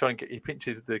does he try and he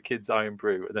pinches the kid's Iron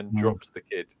Brew and then drops the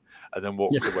kid and then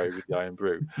walks away with the Iron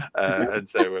Brew, and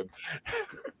so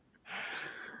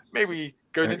maybe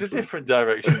going in a different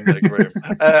direction there, Graham.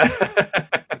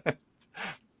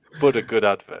 But a good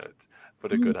advert.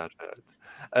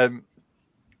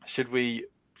 Should we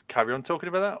carry on talking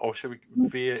about that, or should we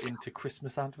veer into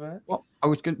Christmas adverts? Well, I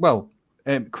was going.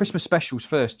 Christmas specials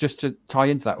first, just to tie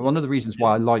into that. One of the reasons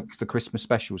why I like the Christmas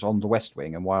specials on The West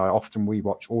Wing and why I often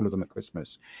rewatch all of them at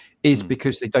Christmas is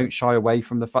because they don't shy away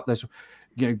from the fact there's,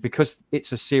 because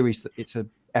it's a series that it's an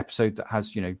episode that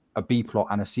has, a B plot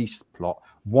and a C plot.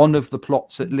 One of the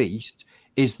plots, at least,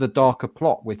 is the darker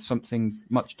plot with something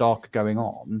much darker going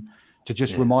on to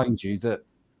just remind you that,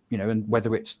 and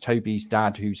whether it's Toby's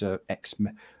dad, who's a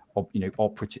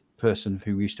operative person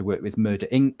who used to work with Murder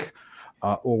Inc.,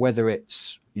 or whether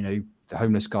it's, the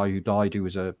homeless guy who died, who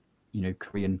was a,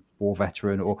 Korean War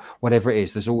veteran, or whatever it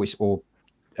is, there's always, or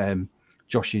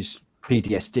Josh's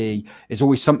PTSD, there's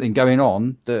always something going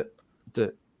on that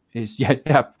is,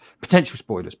 potential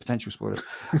spoilers.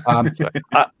 I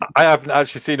haven't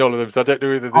actually seen all of them, so I don't know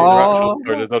whether these are actual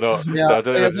spoilers or not. So I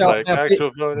don't know if it's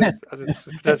actual spoilers,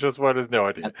 potential spoilers, no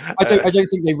idea. I don't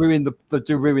think they ruin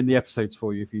the episodes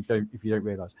for you if you don't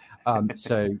realise.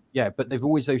 But they've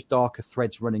always those darker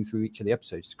threads running through each of the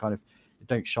episodes to kind of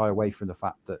don't shy away from the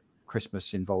fact that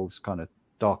Christmas involves kind of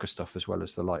darker stuff as well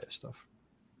as the lighter stuff.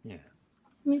 Yeah.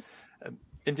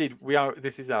 Indeed,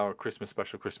 this is our Christmas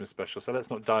special. So let's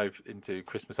not dive into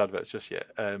Christmas adverts just yet.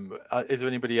 Is there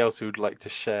anybody else who would like to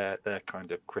share their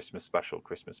kind of Christmas special?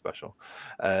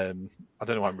 I don't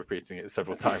know why I'm repeating it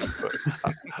several times, but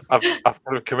I've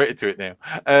kind of committed to it now.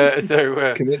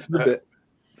 Commit to the bit.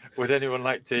 Would anyone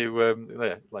like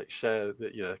to share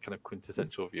the kind of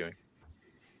quintessential viewing?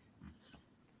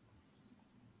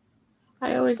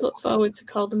 I always look forward to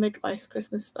Call the Midwives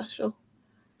Christmas special.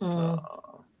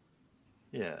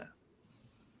 Yeah.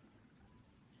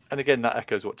 And again, that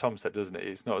echoes what Tom said, doesn't it?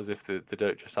 It's not as if they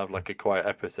don't just have like a quiet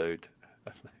episode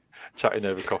chatting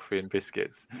over coffee and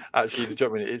biscuits. Actually,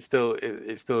 it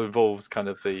still involves kind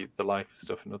of the life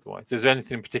stuff and otherwise. Is there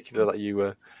anything in particular that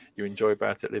you enjoy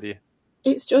about it, Lydia?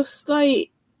 It's just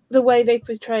like the way they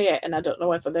portray it, and I don't know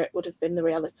whether it would have been the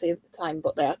reality of the time,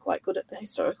 but they are quite good at the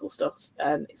historical stuff.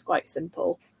 It's quite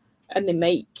simple, and they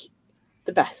make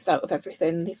the best out of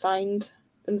everything they find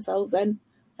themselves in,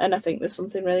 and I think there's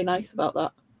something really nice about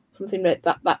that. Something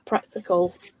that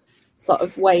practical sort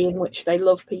of way in which they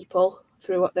love people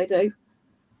through what they do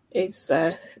is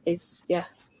where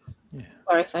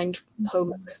I find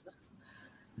home at Christmas.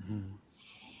 Mm-hmm.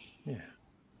 Yeah,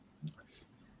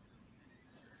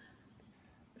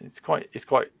 it's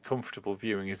quite comfortable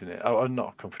viewing, isn't it? Oh,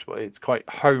 not comfortable. It's quite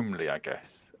homely, I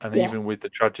guess. And even with the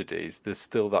tragedies, there's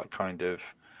still that kind of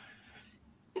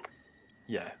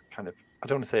I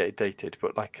don't want to say it dated,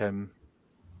 but like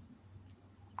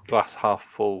glass half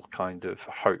full kind of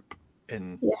hope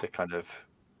in the kind of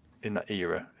in that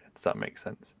era. Does that make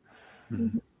sense?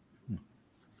 Mm-hmm.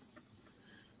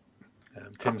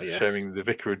 Tim's sharing the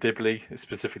Vicar of Dibley,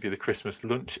 specifically the Christmas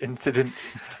lunch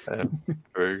incident.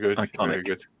 Very good. Iconic. Very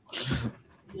good.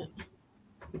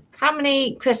 How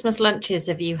many Christmas lunches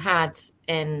have you had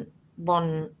in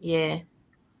 1 year,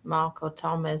 Mark or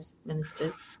Tom, as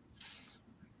ministers?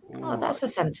 Oh, that's a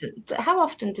sentence. How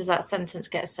often does that sentence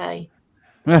get a say?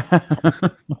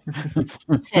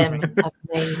 Tim,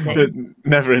 amazing.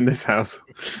 Never in this house.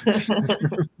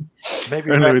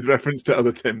 Maybe only with reference to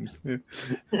other Tims. Yeah.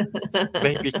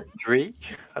 Maybe 3.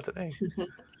 I don't know.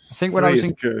 I think when I was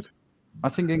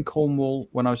in Cornwall,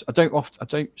 I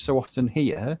don't so often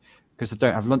here because I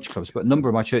don't have lunch clubs, but a number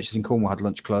of my churches in Cornwall had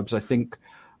lunch clubs. I think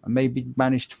I maybe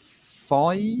managed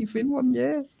 5 in 1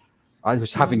 year. I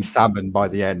was having salmon by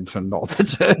the end and not the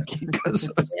turkey because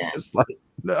I was just like,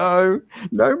 no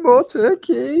more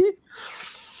turkey.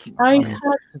 I've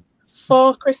had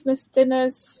 4 Christmas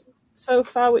dinners so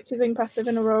far, which is impressive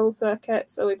in a rural circuit.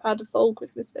 So we've had a full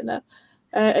Christmas dinner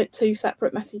at 2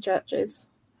 separate messy churches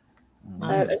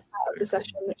as part of the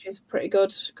session, which is pretty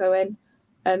good going.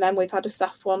 And then we've had a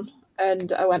staff one,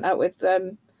 and I went out with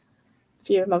a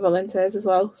few of my volunteers as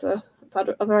well. So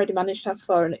I've already managed to have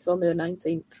 4, and it's only the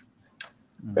 19th.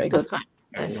 Very good.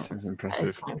 That's impressive. That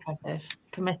is quite impressive.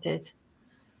 Committed.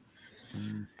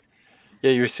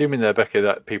 Yeah, you're assuming there, Becca,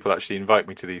 that people actually invite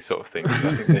me to these sort of things.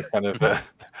 I think they kind of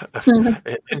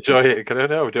enjoy it. Kind of,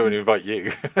 no, we don't want to invite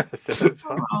you. So it's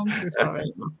fine. Oh, I'm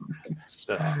sorry.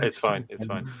 No, it's fine. It's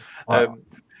fine.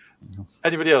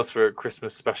 Anybody else for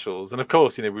Christmas specials? And of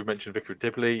course, we mentioned Vicar of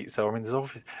Dibley. So I mean,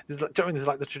 there's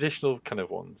like the traditional kind of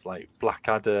ones like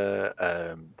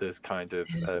Blackadder. There's kind of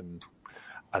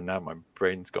and now my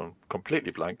brain's gone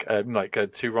completely blank. Like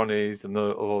Two Ronnies, and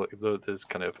there's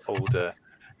kind of older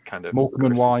kind of Morecambe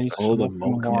and Wise. All the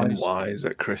Morecambe and Wise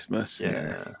at Christmas.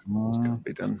 Yeah. It's got to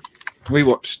be done. We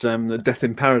watched the Death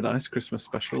in Paradise Christmas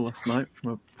special last night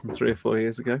from 3 or 4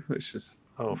 years ago, which is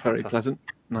very pleasant.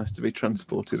 Nice to be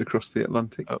transported across the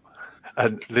Atlantic. Oh.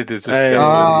 And Lydia's just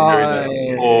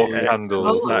going 4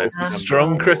 candles. It's a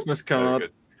strong Christmas card.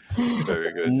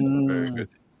 Very good. Very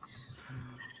good.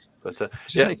 But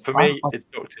for me, it's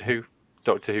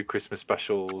Doctor Who Christmas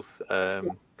specials.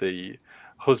 The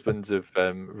Husbands of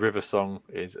River Song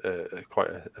is quite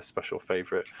a special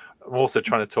favourite. I'm also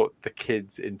trying to talk the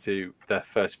kids into their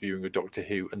first viewing of Doctor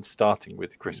Who and starting with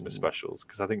the Christmas specials,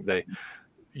 because I think they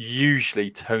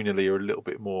usually tonally are a little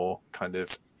bit more kind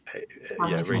of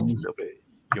range a little bit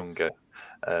younger,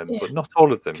 but not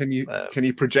all of them. Can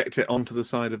you project it onto the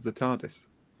side of the TARDIS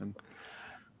and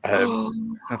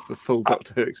have the full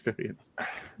Doctor Who experience?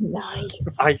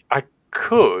 Nice. I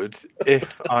could,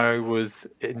 if I was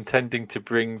intending to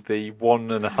bring the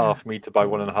 1.5 meter by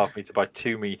 1.5 meter by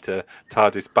 2 meter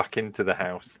TARDIS back into the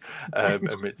house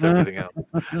amidst everything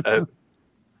else.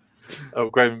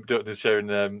 Graham Dutton is showing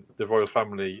the royal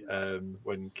family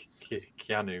when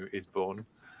Keanu is born.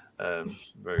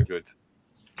 Very good.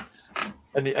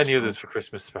 Any others for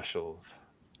Christmas specials?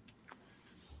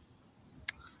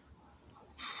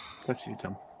 Bless you,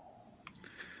 Tom.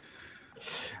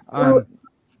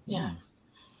 Yeah.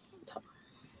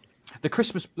 The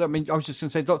Christmas. I mean, I was just going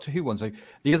to say Doctor Who ones. So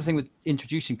the other thing with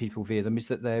introducing people via them is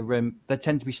that they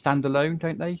tend to be standalone,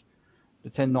 don't they? They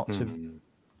tend not to.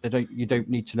 You don't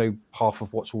need to know half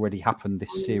of what's already happened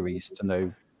this series to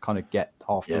know get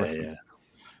half the reference.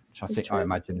 Which I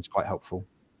imagine is quite helpful.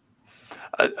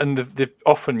 And they've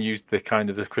often used the kind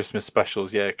of the Christmas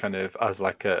specials, kind of as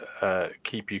like a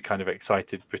keep you kind of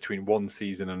excited between one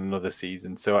season and another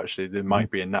season. So actually, there might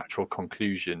be a natural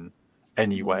conclusion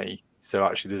anyway. So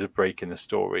actually, there's a break in the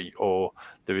story, or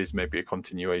there is maybe a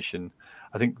continuation.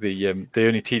 I think the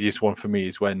only tedious one for me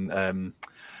is when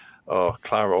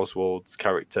Clara Oswald's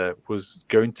character was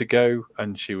going to go,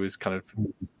 and she was kind of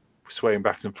swaying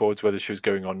back and forwards whether she was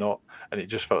going or not, and it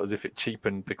just felt as if it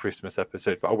cheapened the Christmas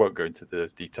episode, but I won't go into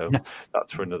those details.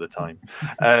 That's for another time.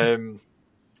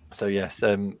 So yes,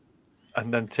 and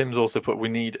then Tim's also put, we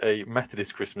need a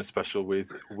Methodist Christmas special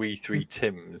with We Three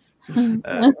Tims.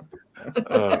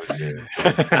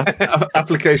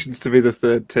 Applications to be the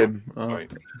third Tim are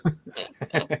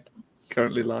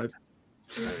currently live.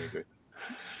 Very good.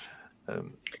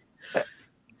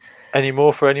 Any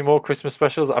more Christmas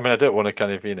specials? I mean, I don't want to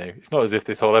kind of, it's not as if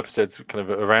this whole episode's kind of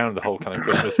around the whole kind of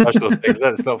Christmas specials thing.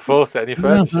 Let's not force it any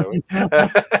further, shall we?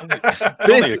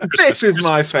 This is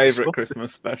my favourite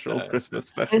Christmas special. This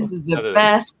is the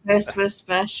best Christmas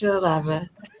special ever.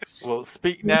 Well,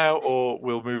 speak now, or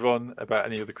we'll move on about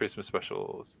any other Christmas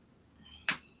specials.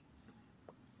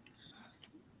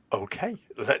 Okay,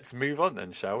 let's move on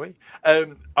then, shall we?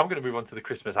 I'm going to move on to the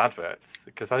Christmas adverts,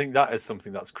 because I think that is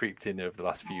something that's creeped in over the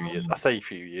last few years. I say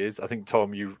few years. I think,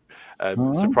 Tom, you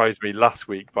surprised me last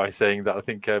week by saying that I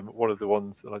think one of the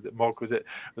ones, was it Mog, was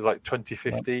like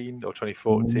 2015 or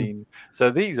 2014. So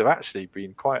these have actually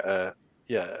been quite a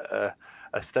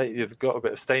state. They've got a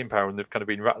bit of staying power, and they've kind of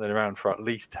been rattling around for at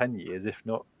least 10 years, if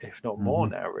not more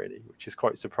now, really, which is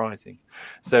quite surprising.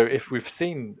 So if we've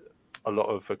seen a lot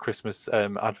of Christmas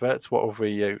adverts, what are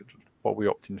we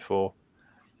opting for?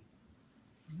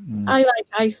 I like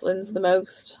Iceland's the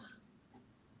most,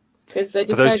 because they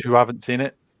For those who haven't seen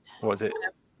it, what is it?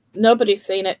 Nobody's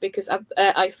seen it because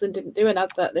Iceland didn't do an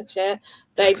advert this year.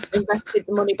 They've invested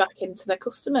the money back into their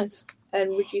customers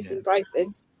and reducing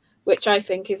prices, which I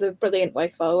think is a brilliant way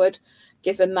forward,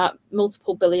 given that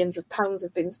multiple billions of pounds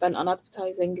have been spent on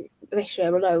advertising this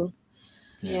year alone.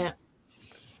 Yeah.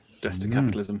 Death to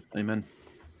capitalism. Amen.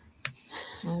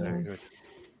 Very good.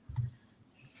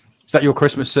 Is that your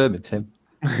Christmas sermon, Tim?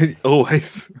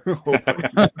 Always.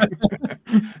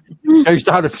 Goes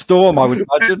down a storm, I would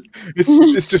imagine.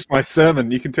 It's just my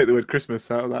sermon. You can take the word Christmas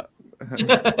out of that.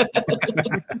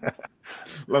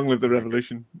 Long live the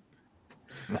revolution.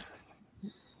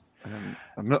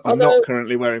 I'm not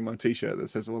currently wearing my T-shirt that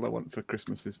says all I want for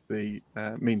Christmas is the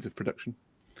means of production.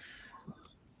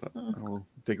 But I will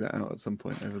dig that out at some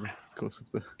point over the course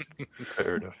of the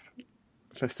Fair enough.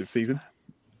 festive season.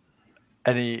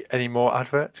 Any more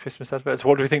adverts, Christmas adverts?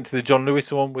 What do we think to the John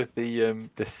Lewis one with the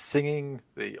singing,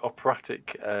 the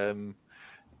operatic kind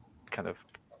of,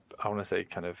 I want to say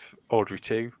kind of Audrey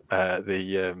 2,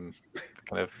 the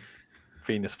kind of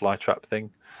Venus flytrap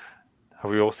thing?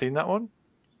 Have we all seen that one?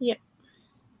 Yeah.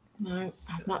 No,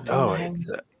 I've not done my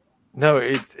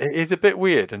homework. It is a bit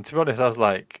weird. And to be honest, I was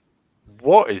like,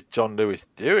 what is John Lewis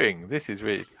doing? This is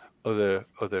really other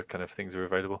kind of things are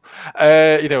available.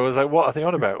 I was like, what are they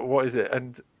on about? What is it?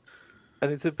 And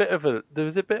it's a bit of a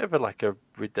like a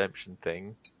redemption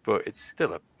thing, but it's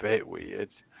still a bit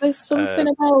weird. There's something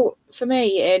about, for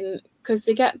me, because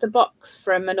they get the box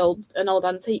from an old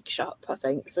antique shop, I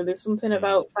think. So there's something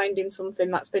about finding something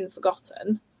that's been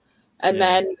forgotten, and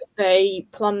then they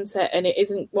plant it, and it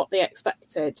isn't what they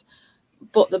expected.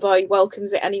 But the boy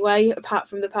welcomes it anyway, apart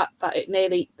from the fact that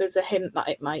there's a hint that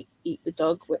it might eat the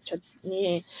dog, which and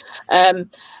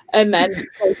then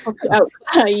they put it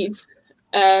outside.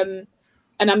 And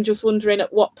I'm just wondering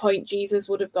at what point Jesus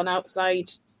would have gone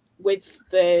outside with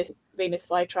the Venus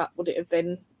flytrap. Would it have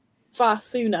been far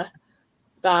sooner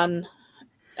than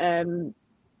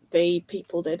the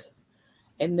people did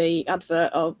in the advert,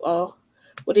 or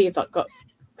would he have got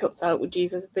chucked out? Would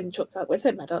Jesus have been chucked out with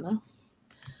him? I don't know.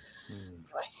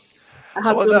 I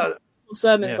have done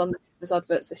sermons on the Christmas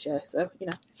adverts this year, so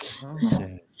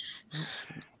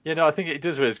I think it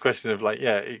does raise a question of like,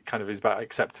 it kind of is about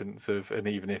acceptance of, and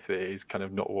even if it is kind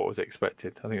of not what was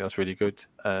expected, I think that's really good.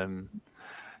 And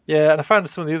I found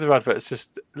some of the other adverts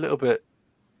just a little bit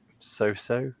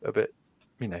a bit,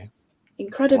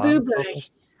 incredible.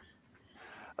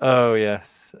 Oh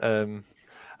yes, and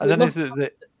then there's the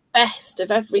best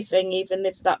of everything, even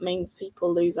if that means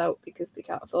people lose out because they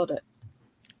can't afford it.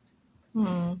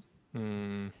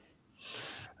 Then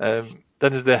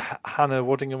there's the Hannah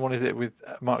Waddingham one, is it, with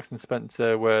Marks and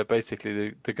Spencer, where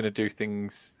basically they're going to do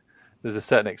things. There's a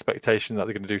certain expectation that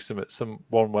they're going to do some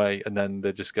one way, and then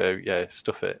they just go,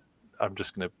 stuff it. I'm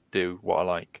just going to do what I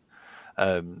like,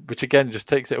 which again just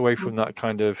takes it away from that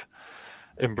kind of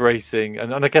embracing.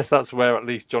 And I guess that's where at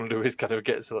least John Lewis kind of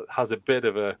has a bit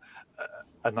of a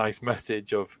nice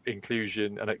message of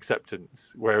inclusion and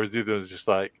acceptance, whereas the other one's just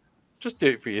like, just do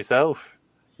it for yourself,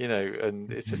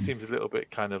 and it just seems a little bit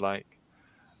kind of like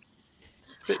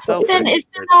it's a bit selfish. Then is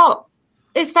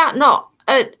that not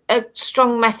a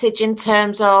strong message in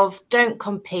terms of don't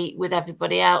compete with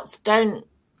everybody else, don't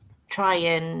try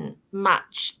and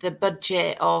match the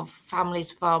budget of families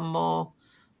far more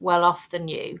well off than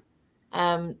you,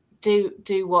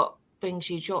 do what brings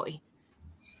you joy?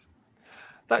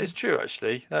 That is true,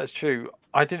 actually. That's true.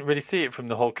 I didn't really see it from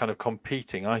the whole kind of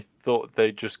competing. I thought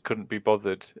they just couldn't be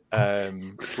bothered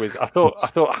with. I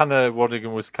thought Hannah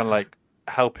Waddingham was kind of like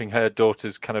helping her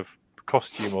daughter's kind of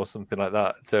costume or something like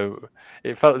that. So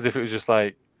it felt as if it was just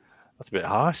like, that's a bit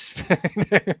harsh.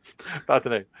 But I don't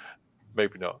know.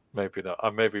 Maybe not. I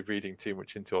may be reading too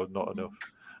much into or not enough.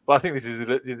 But I think this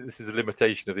is a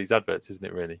limitation of these adverts, isn't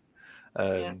it? Really.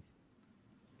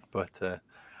 But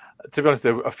to be honest,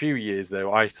 there were a few years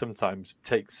though, I sometimes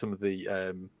take some of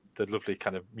the lovely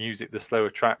kind of music, the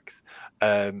slower tracks,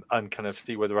 and kind of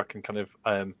see whether I can kind of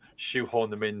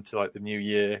shoehorn them into like the new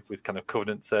year with kind of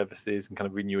covenant services and kind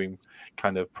of renewing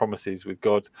kind of promises with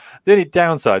God. The only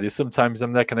downside is sometimes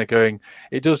I'm there kind of going,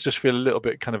 it does just feel a little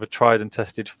bit kind of a tried and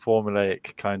tested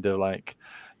formulaic kind of like,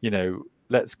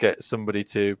 let's get somebody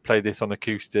to play this on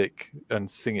acoustic and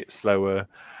sing it slower.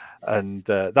 And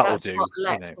that will do. That's what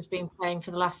Alexa's been playing for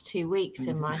the last 2 weeks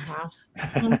in my house.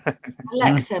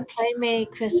 Alexa, play me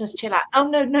Christmas Chill Out. Oh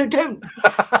no, don't.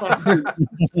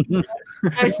 No,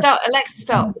 stop, Alexa,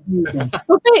 stop.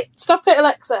 Stop it,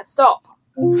 Alexa, stop.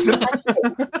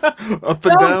 Up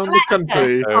and down the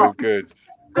country. Oh, good.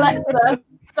 Alexa,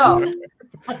 stop.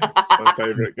 That's my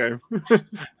favourite game.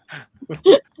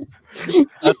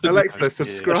 Alexa,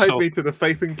 subscribe me to the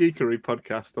Faith and Geekery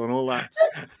podcast on all apps.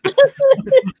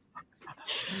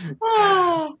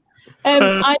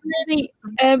 I really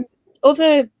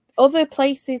other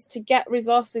places to get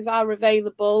resources are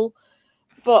available,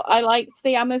 but I liked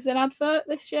the Amazon advert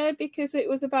this year because it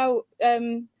was about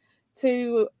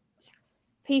to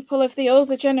people of the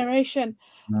older generation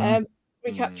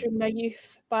recapturing their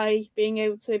youth by being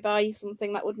able to buy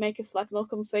something that would make a sled more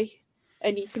comfy,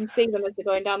 and you can see them as they're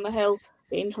going down the hill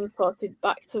being transported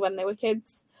back to when they were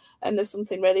kids. And there's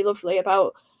something really lovely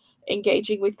about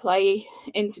engaging with play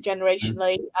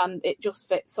intergenerationally, and it just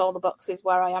fits all the boxes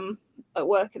where I am at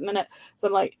work at the minute. So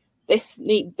I'm like, this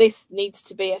needs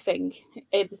to be a thing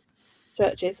in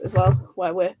churches as well,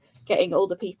 where we're getting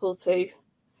older people to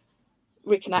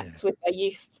reconnect with their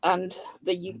youth and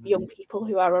the young people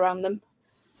who are around them.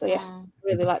 So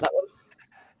really like that one.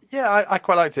 Yeah, I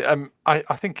quite liked it.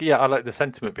 I think I like the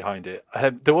sentiment behind it.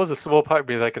 There was a small part of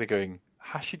me like going,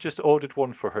 has she just ordered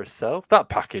one for herself? That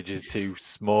package is too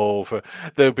small for.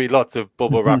 There'll be lots of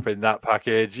bubble wrap in that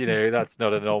package. That's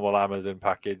not a normal Amazon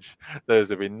package. Those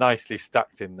have been nicely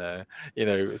stacked in there.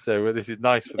 So this is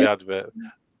nice for the advert.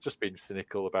 Just being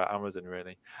cynical about Amazon,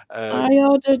 really. I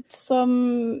ordered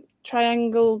some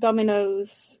triangle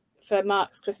dominoes for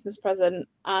Mark's Christmas present,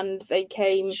 and they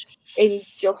came in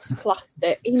just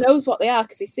plastic. He knows what they are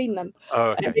because he's seen them. Oh,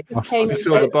 okay. It just came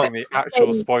the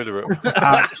actual spoiler up.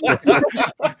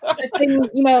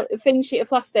 a thin sheet of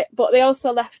plastic, but they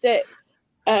also left it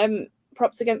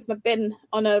propped against my bin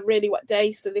on a really wet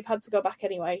day, so they've had to go back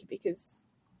anyway because.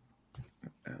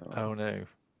 Oh no.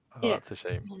 That's a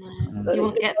shame. So you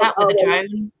won't get that with a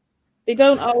drone. They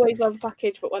don't always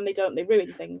overpackage, but when they don't, they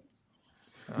ruin things.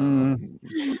 Not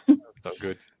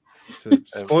good.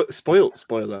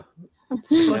 Spoiler.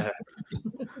 Yeah.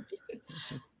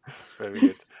 Very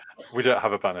good. We don't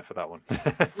have a banner for that one.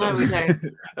 No, we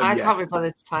don't. I can't be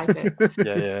bothered to type it.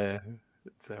 Yeah.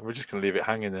 We're just going to leave it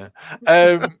hanging there.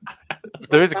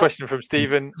 There is a question from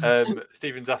Stephen.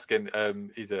 Stephen's asking.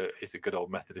 He's a good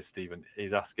old Methodist. Stephen.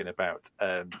 He's asking about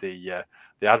the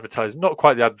advertisement, not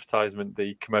quite the advertisement,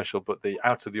 the commercial, but the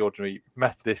out of the ordinary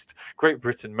Methodist, Great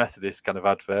Britain Methodist kind of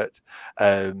advert.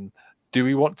 Do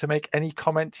we want to make any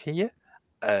comment here,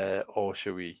 or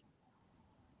should we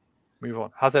move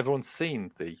on? Has everyone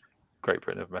seen the Great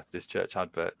Britain of Methodist Church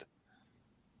advert?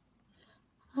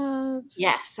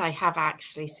 Yes, I have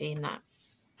actually seen that.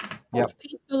 Have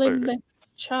people in this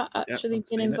chat actually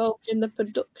been involved in the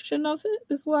production of it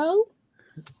as well?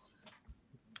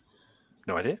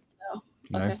 No idea.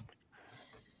 No. Okay.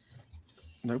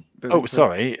 Nope.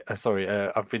 Sorry.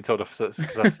 I've been told off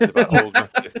because I said about old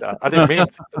Methodist. I didn't mean.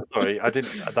 Sorry, I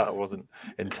didn't. That wasn't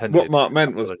intended. What Mark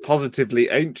meant was positively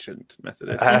ancient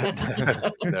Methodist.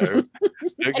 No,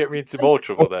 don't get me into more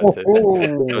trouble there, Tim.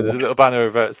 So there's a little banner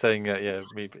over saying,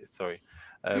 me. Sorry.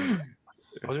 I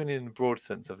wasn't in the broad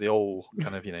sense of the old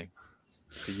kind of, the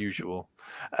usual.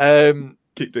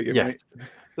 Keep doing it. Yes. Mate.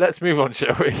 Let's move on,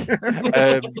 shall we?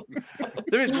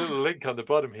 There is a little link on the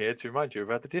bottom here to remind you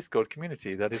about the Discord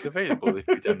community that is available if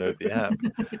you download the app.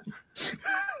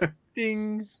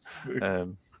 Ding.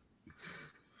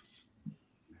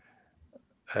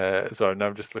 Sorry, now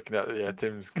I'm just looking at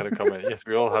Tim's kind of comment. Yes,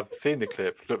 we all have seen the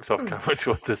clip. Looks off camera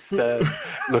towards the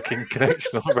stern-looking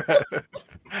connectional rep.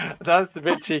 That's a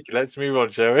bit cheeky. Let's move on,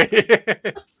 shall we?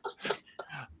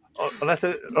 Unless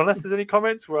there's any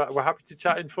comments, we're happy to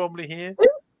chat informally here.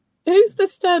 Who's the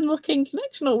stern-looking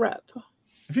connectional rep?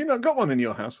 Have you not got one in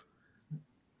your house?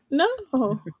 No.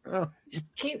 Oh.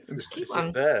 Just keep It's one.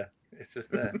 just there. It's just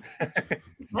there.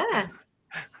 Where?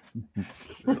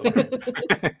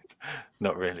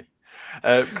 Not really.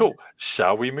 Cool.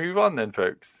 Shall we move on then,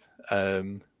 folks?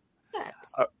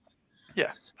 Let's.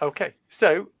 Yeah. Okay.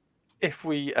 So, if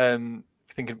we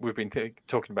we've been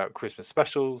talking about Christmas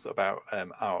specials, about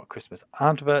our Christmas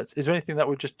adverts. Is there anything that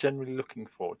we're just generally looking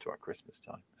forward to at Christmas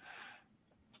time?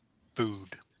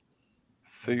 Food.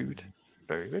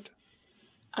 Very good.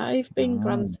 I've been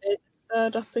granted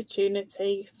third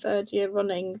opportunity, third year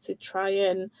running, to try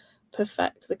and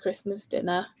perfect the Christmas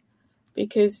dinner,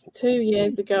 because 2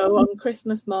 years ago on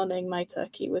Christmas morning my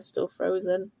turkey was still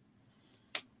frozen,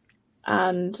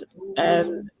 and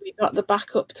we got the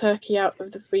backup turkey out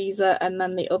of the freezer, and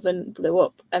then the oven blew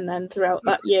up, and then throughout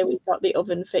that year we got the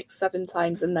oven fixed 7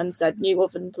 times and then said new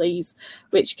oven please,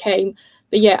 which came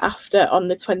the year after on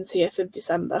the 20th of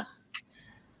December.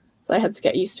 So I had to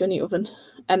get used to a new oven,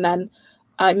 and then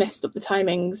I messed up the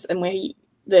timings, and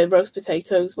the roast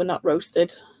potatoes were not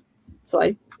roasted, so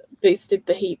I boosted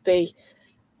the heat the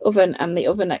oven, and the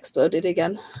oven exploded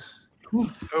again.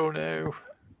 Oh no.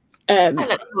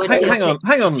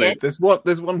 Hang on, Luke. There's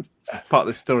one part of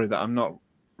this story that I'm not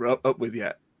up with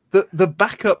yet. The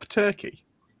backup turkey.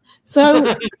 So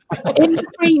in the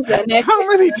freezer, how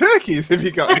many turkeys have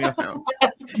you got in your house?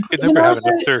 You could never have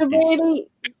enough turkeys. Really,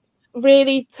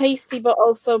 really tasty, but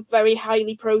also very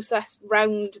highly processed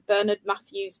round Bernard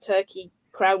Matthews turkey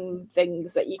crown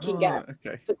things that you can get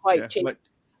for quite cheap.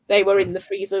 They were in the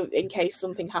freezer in case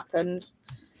something happened.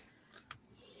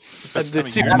 And the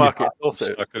supermarket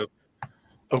also.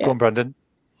 Go on, Brandon.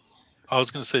 I was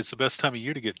going to say it's the best time of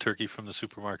year to get turkey from the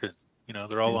supermarket.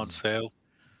 They're all on sale.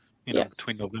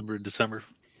 Between November and December,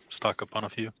 stock up on a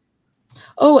few.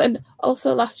 Oh, and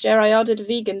also last year I ordered a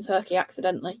vegan turkey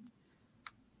accidentally.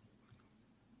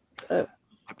 So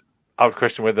I would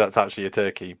question whether that's actually a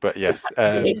turkey, but yes,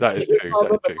 that is true. I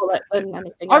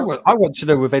want to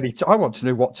know I want to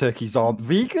know what turkeys aren't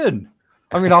vegan.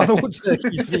 I mean, are all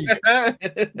turkeys vegan?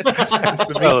 It's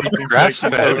the Well, meat-eating grass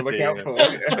turkey fed. to look out for.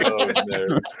 Oh,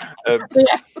 no. So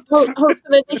yes,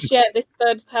 hopefully this year, this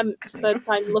third time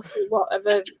lucky,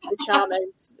 whatever the charm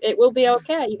is, it will be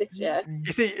okay this year.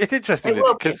 You see, it's interesting It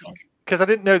will be because okay. I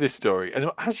didn't know this story,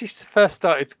 and as you first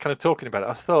started kind of talking about it,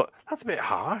 I thought that's a bit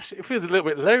harsh. It feels a little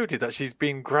bit loaded that she's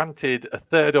been granted a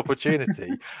third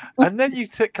opportunity, and then you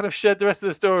kind of shared the rest of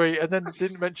the story, and then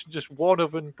didn't mention just one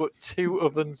oven but 2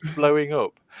 ovens blowing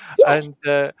up, and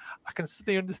I can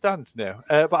suddenly understand now.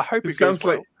 But I hope it sounds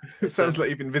goes like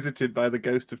you've been visited by the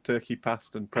ghost of turkey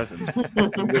past and present,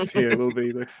 and this year will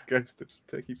be the ghost of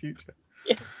turkey future.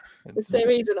 Yeah, the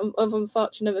series of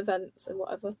unfortunate events and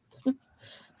whatever.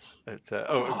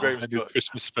 Graham's a new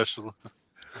Christmas special.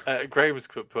 Graham's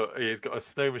he's got a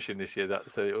snow machine this year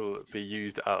so it'll be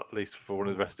used at least for one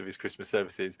of the rest of his Christmas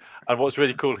services. And what's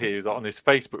really cool here is that on his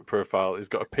Facebook profile, he's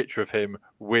got a picture of him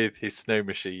with his snow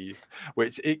machine,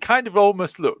 which it kind of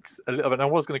almost looks a little bit. And I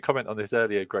was going to comment on this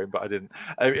earlier, Graham, but I didn't.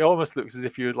 It almost looks as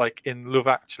if you're like in Love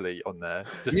Actually on there.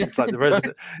 Just it's like the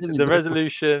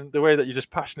resolution, the way that you're just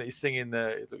passionately singing there.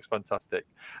 It looks fantastic.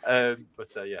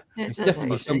 It's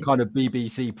definitely some kind of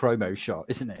BBC promo shot,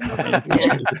 isn't it? I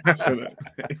mean,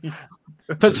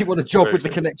 does he want a job with the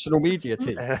Connectional Media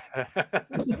team?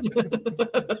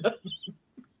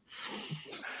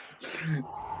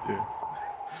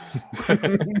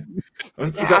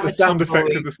 Is that the sound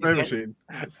effect of the snow machine?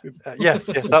 Yes,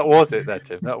 that was it there,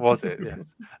 Tim. That was it,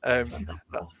 yes.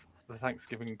 That's the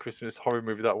Thanksgiving and Christmas horror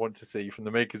movie that I want to see from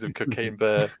the makers of Cocaine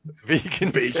Bear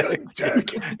Vegan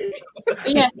Turkey.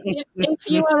 Yeah, if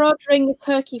you are ordering a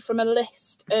turkey from a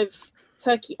list of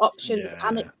turkey options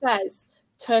and it says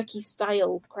turkey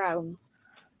style crown,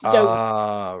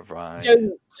 don't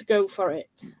go for it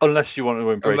unless you want to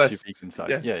embrace your vegan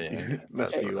side.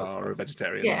 Unless you are a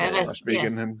vegetarian unless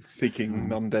vegan and seeking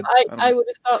non-dead. I would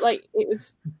have thought like it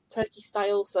was turkey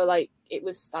style, so like it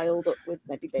was styled up with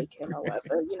maybe bacon or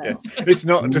whatever, you know. Yes. It's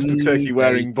not just a turkey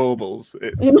wearing baubles.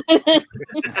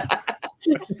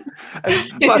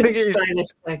 I think stylish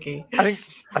turkey. I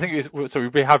think it is. So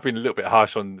we have been a little bit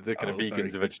harsh on the kind of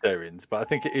vegans and vegetarians, but I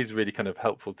think it is really kind of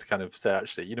helpful to kind of say,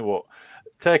 actually, you know what,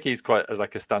 turkey is quite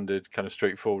like a standard kind of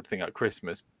straightforward thing at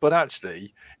Christmas, but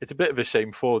actually it's a bit of a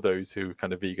shame for those who are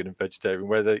kind of vegan and vegetarian,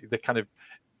 where they kind of,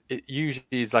 it usually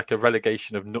is like a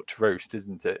relegation of nut roast,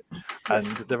 isn't it? And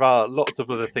there are lots of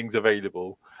other things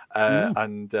available.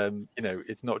 And, you know,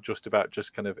 it's not just about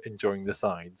just kind of enjoying the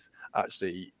sides.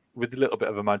 Actually, with a little bit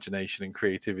of imagination and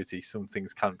creativity, some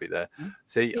things can be there.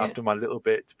 See, I've done my little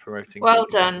bit promoting. Well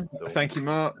done. Thank you,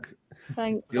 Mark.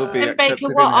 Thanks. You'll be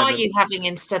Baker, what are you having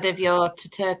instead of your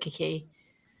turkey?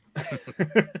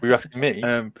 Were you asking me?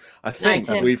 I think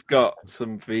we've got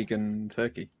some vegan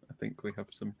turkey. I think we have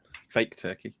some fake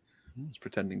turkey. It's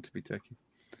pretending to be turkey.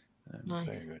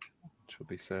 Nice. Very good. Which will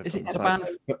be served. Is it a band?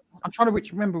 I'm trying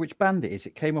to remember which band it is.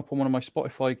 It came up on one of my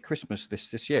Spotify Christmas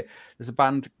lists this year. There's a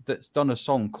band that's done a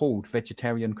song called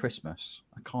Vegetarian Christmas.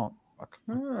 I can't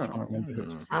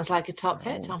remember. Sounds like a top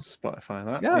hit, Tom. Spotify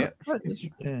that.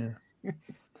 Yeah.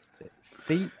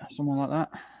 Feet, someone like that.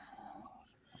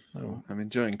 Oh, I'm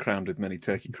enjoying Crowned with Many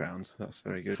Turkey Crowns. That's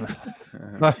very good.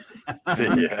 To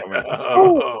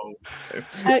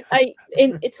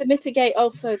mitigate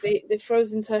also the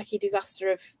frozen turkey disaster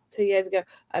of 2 years ago,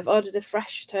 I've ordered a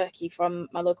fresh turkey from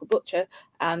my local butcher,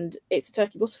 and it's a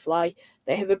turkey butterfly.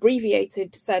 They have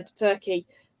abbreviated said turkey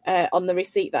on the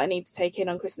receipt that I need to take in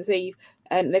on Christmas Eve,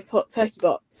 and they've put turkey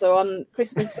butt. So on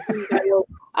Christmas Eve,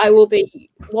 I will be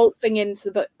waltzing into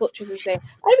the butchers and saying,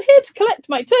 "I'm here to collect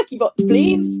my turkey butt,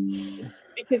 please,"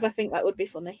 because I think that would be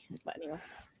funny. But anyway.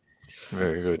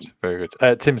 Very good, very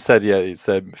good. Tim said, it's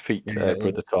feet,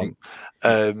 brother Tom.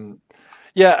 To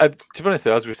be honest,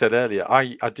 as we said earlier,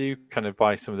 I do kind of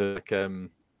buy some of the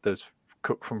those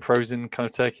cooked from frozen kind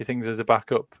of turkey things as a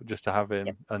backup, just to have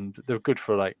in, and they're good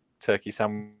for like turkey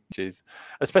sandwiches,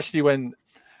 especially when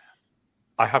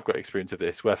I have got experience of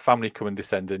this, where family come and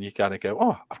descend, and you kind of go,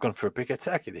 "Oh, I've gone for a bigger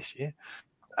turkey this year,"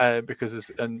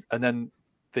 because and then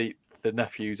the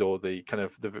nephews or the kind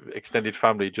of the extended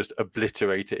family just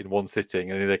obliterate it in one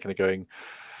sitting, and they're kind of going,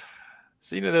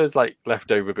 so there's like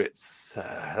leftover bits.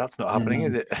 That's not happening,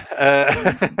 is it?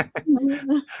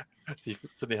 So you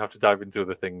suddenly have to dive into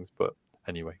other things. But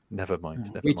anyway, never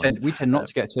mind. We tend not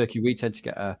to get turkey. We tend to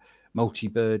get a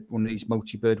multi-bird, one of these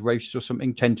multi-bird roasts or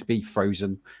something. Tend to be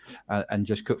frozen and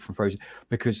just cooked from frozen,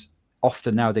 because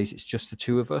often nowadays it's just the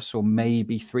two of us or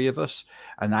maybe three of us,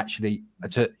 and actually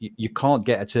you can't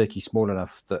get a turkey small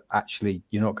enough that actually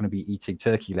you're not going to be eating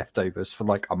turkey leftovers for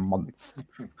like a month.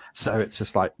 So it's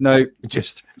just like, no,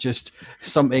 just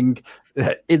something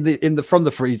in the from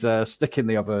the freezer, stick in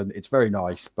the oven. It's very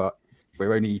nice, but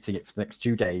we're only eating it for the next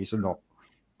 2 days and not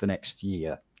the next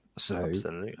year. So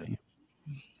absolutely.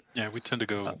 Yeah, we tend to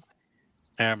go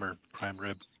ham or prime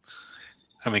rib.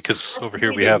 I mean, because over here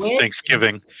really we have weird.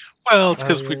 Thanksgiving. Well, it's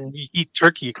because we eat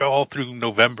turkey all through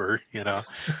November. You know,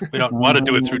 we don't want to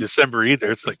do it through December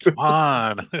either. It's like, come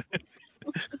on,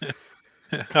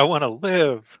 I want to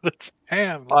live. Let's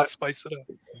ham. Let's spice it up.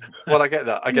 Well, I get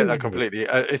that. I get that completely.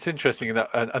 It's interesting that,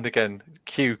 and again,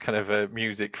 cue kind of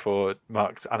music for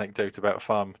Mark's anecdote about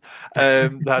farm.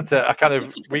 That I kind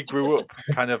of we grew up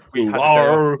kind of. We had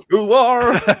a day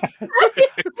off.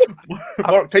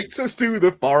 Mark takes us to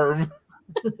the farm.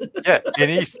 Yeah, in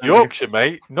East Yorkshire,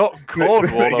 mate, not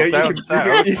Cornwall or down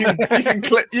south. You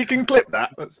can clip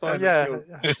that. That's fine. Yeah,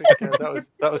 I think,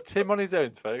 that was Tim on his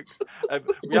own, folks.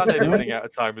 We are nearly running out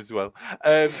of time as well.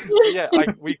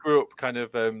 We grew up kind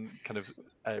of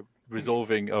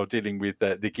resolving or dealing with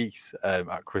the geese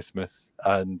at Christmas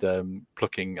and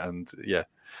plucking and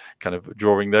kind of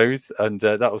drawing those, and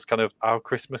that was kind of our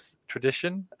Christmas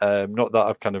tradition. Not that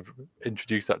I've kind of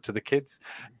introduced that to the kids.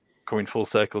 Coming full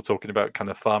circle talking about kind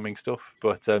of farming stuff,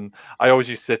 but I always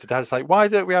used to say to Dad, it's like, why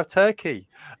don't we have turkey?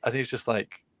 And he's just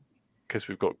like, because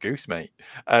we've got goose, mate.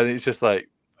 And it's just like,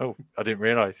 oh, I didn't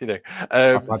realize, I've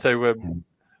had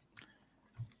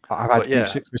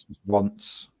goose at Christmas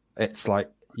once. It's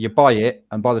like you buy it,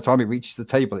 and by the time it reaches the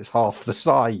table, it's half the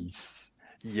size.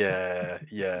 Yeah.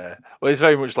 Well, it's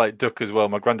very much like duck as well.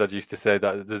 My granddad used to say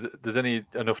that there's only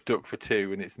enough duck for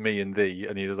two, and it's me and thee,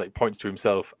 and he just like points to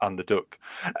himself and the duck.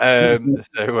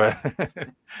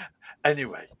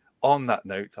 Anyway, on that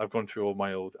note, I've gone through all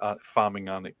my old farming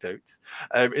anecdotes.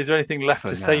 Is there anything left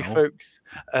to say, folks,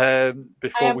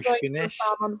 before we finish? To the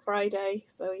farm on Friday,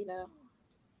 so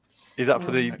Is that for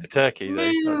the turkey?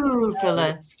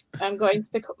 Phyllis. I'm going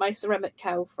to pick up my ceramic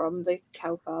cow from the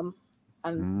cow farm.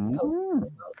 And cool.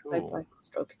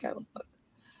 Stroke a cow.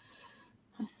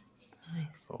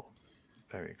 Nice. Oh,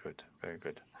 very good.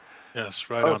 Yes,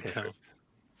 right on, Tim.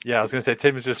 Yeah, I was going to say,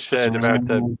 Tim has just shared about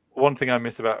one thing I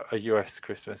miss about a US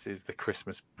Christmas is the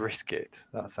Christmas brisket.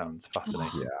 That sounds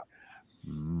fascinating.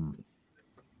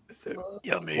 So,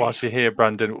 yummy. Whilst you're here,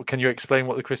 Brandon, can you explain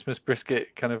what the Christmas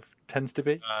brisket kind of tends to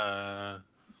be? I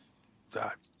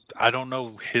don't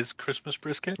know his Christmas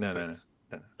brisket. No.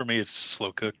 For me, it's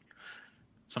slow cooked.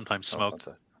 Sometimes smoked.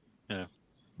 Yeah.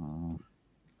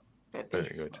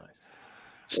 Very good.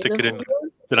 Stick it in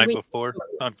the night before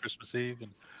on Christmas Eve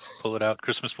and pull it out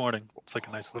Christmas morning. It's like a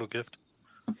nice little gift.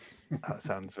 That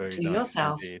sounds very to nice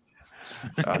yourself. Indeed.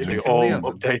 As we all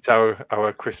update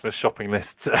our Christmas shopping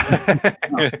list.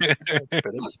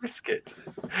 Brisket.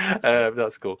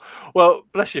 That's cool. Well,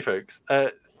 bless you, folks.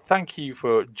 Thank you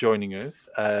for joining us.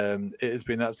 It has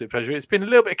been an absolute pleasure. It's been a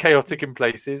little bit chaotic in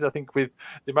places, I think, with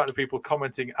the amount of people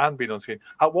commenting and being on screen.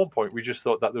 At one point, we just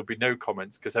thought that there would be no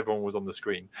comments because everyone was on the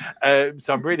screen.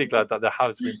 So I'm really glad that there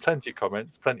has been plenty of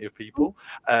comments, plenty of people.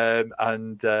 So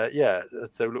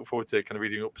look forward to kind of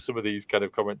reading up some of these kind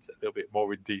of comments a little bit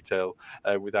more in detail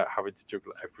without having to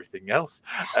juggle everything else.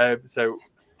 So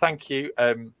thank you.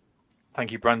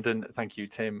 Thank you, Brandon. Thank you,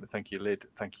 Tim. Thank you, Lyd.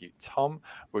 Thank you, Tom.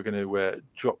 We're going to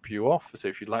drop you off. So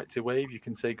if you'd like to wave, you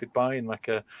can say goodbye in like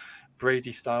a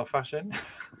Brady style fashion.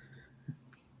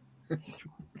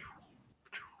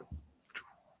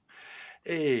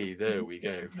 Hey, there we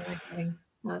go.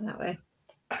 Not that way.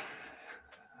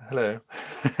 Hello.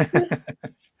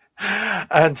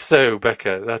 And so,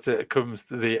 Becca, that comes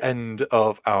to the end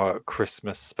of our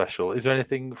Christmas special. Is there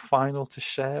anything final to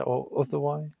share or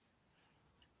otherwise?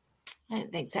 I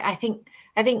don't think so. I think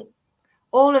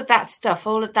all of that stuff,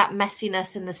 all of that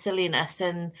messiness and the silliness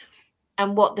and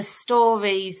what the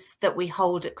stories that we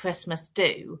hold at Christmas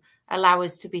do allow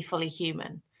us to be fully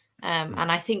human. And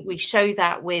I think we show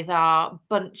that with our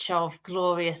bunch of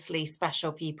gloriously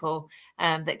special people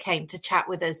that came to chat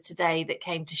with us today, that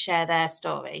came to share their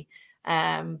story.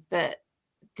 But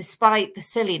despite the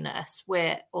silliness,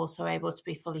 we're also able to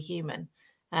be fully human.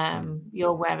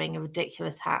 You're wearing a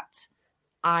ridiculous hat.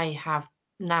 I have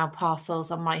now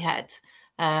parcels on my head,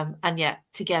 and yet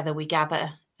together we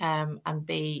gather and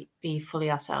be fully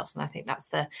ourselves. And I think that's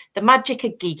the magic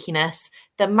of geekiness,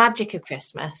 the magic of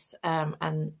Christmas,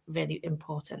 and really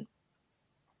important.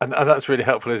 And that's really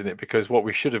helpful, isn't it? Because what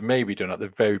we should have maybe done at the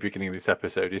very beginning of this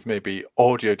episode is maybe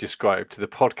audio describe to the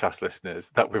podcast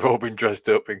listeners that we've all been dressed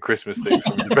up in Christmas things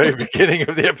from the very beginning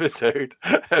of the episode.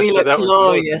 We look that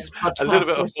glorious. a little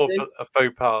bit of a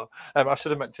faux pas. I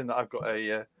should have mentioned that I've got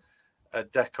a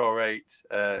Decorate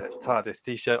TARDIS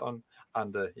t-shirt on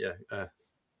and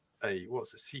a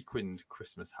sequined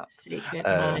Christmas hat.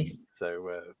 Nice.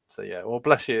 So yeah. Well,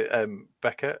 bless you,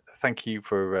 Becca. Thank you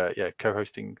for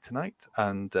co-hosting tonight.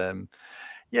 And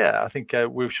I think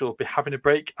we shall be having a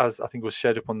break, as I think was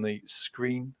shared up on the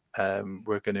screen.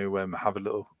 We're going to have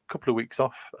a couple of weeks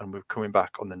off, and we're coming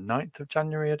back on the 9th of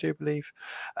January, I do believe.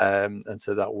 And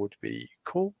so that would be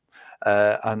cool.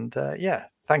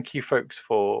 Thank you, folks,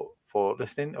 for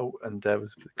listening. And there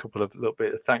was a couple of little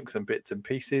bit of thanks and bits and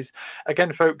pieces.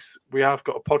 Again, folks, we have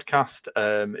got a podcast.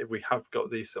 We have got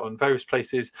these on various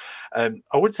places. I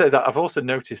would say that I've also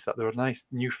noticed that there are nice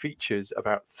new features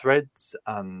about Threads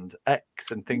and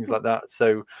X and things like that.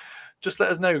 So just let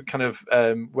us know kind of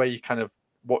where you kind of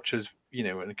watch us,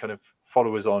 and kind of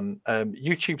follow us on.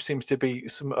 YouTube seems to be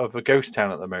some of a ghost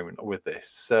town at the moment with this,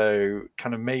 so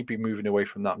kind of maybe moving away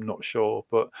from that, I'm not sure,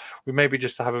 but we maybe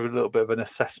just have a little bit of an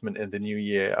assessment in the new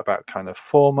year about kind of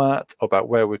format, about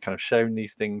where we're kind of sharing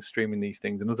these things, streaming these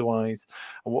things and otherwise,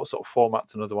 and what sort of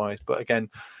formats and otherwise. But again,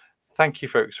 thank you,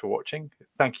 folks, for watching.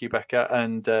 Thank you, Becca,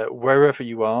 and wherever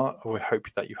you are, we hope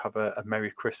that you have a Merry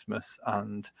Christmas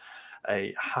and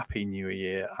a Happy New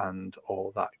Year and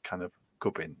all that kind of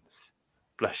gubbins.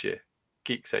 Bless you.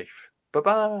 Geek safe.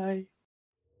 Bye-bye.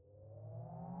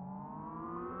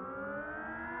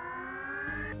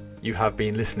 You have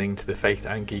been listening to the Faith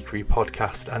and Geekery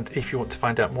podcast, and if you want to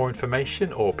find out more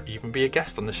information or even be a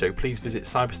guest on the show, please visit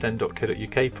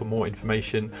cybersten.co.uk for more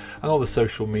information and all the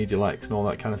social media likes and all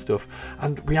that kind of stuff.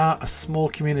 And we are a small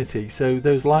community, so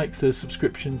those likes, those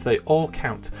subscriptions, they all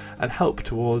count and help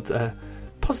towards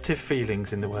positive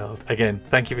feelings in the world. Again,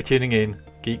 thank you for tuning in.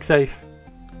 Geek safe.